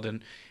vlogging world.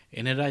 And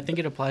I think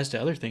it applies to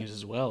other things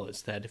as well.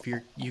 It's that if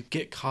you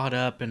get caught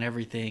up in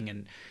everything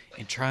and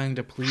trying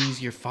to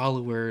please your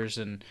followers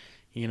and,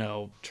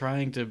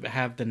 trying to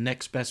have the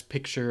next best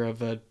picture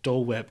of a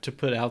Dole Whip to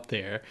put out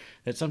there,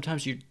 that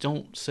sometimes you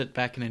don't sit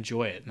back and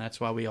enjoy it. And that's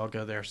why we all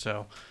go there.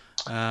 So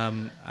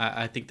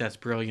I think that's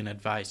brilliant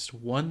advice.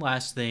 One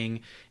last thing,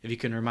 if you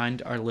can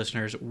remind our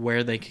listeners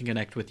where they can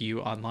connect with you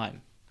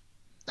online.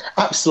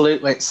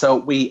 Absolutely. So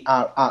we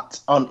are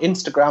on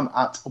Instagram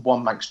at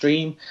One Mic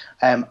Stream,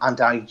 and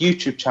our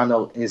YouTube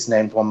channel is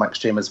named One Mic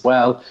Stream as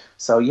well.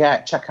 So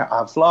yeah, check out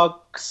our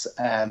vlogs,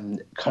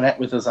 connect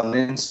with us on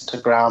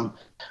Instagram,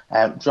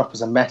 drop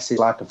us a message,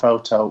 like a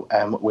photo.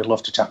 We'd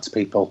love to chat to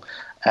people.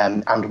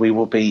 And we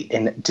will be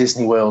in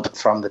Disney World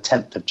from the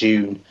 10th of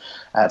June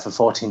for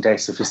 14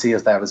 days. So if you see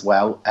us there as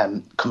well,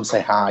 come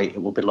say hi.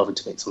 It will be lovely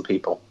to meet some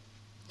people.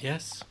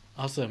 Yes.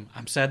 Awesome.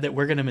 I'm sad that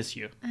we're going to miss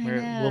you.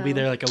 We'll be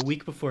there like a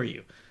week before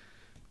you.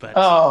 But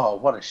oh,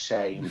 what a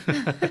shame.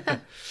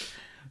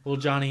 Well,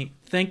 Johnny,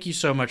 thank you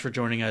so much for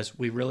joining us.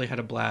 We really had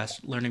a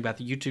blast learning about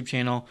the YouTube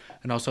channel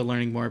and also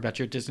learning more about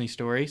your Disney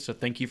story. So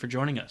thank you for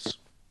joining us.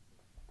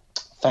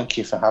 Thank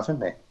you for having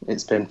me.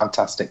 It's been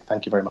fantastic.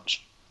 Thank you very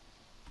much.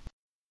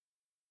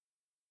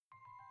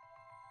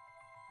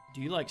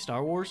 Do you like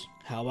Star Wars?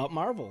 How about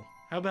Marvel?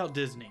 How about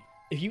Disney?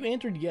 If you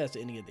answered yes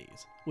to any of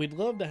these, we'd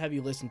love to have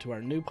you listen to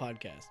our new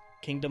podcast,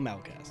 Kingdom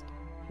Malcast.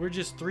 We're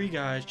just 3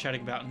 guys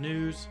chatting about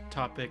news,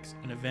 topics,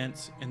 and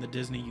events in the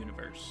Disney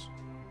universe.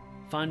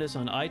 Find us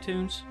on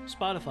iTunes,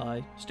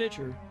 Spotify,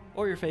 Stitcher,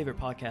 or your favorite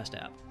podcast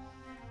app.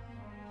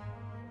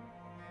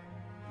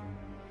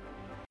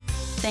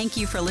 Thank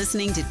you for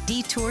listening to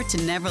Detour to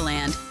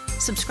Neverland.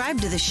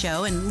 Subscribe to the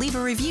show and leave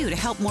a review to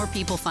help more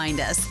people find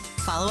us.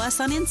 Follow us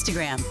on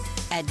Instagram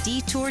at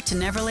Detour to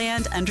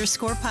Neverland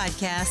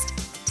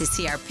 _podcast to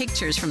see our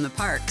pictures from the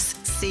parks.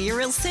 See you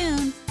real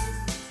soon.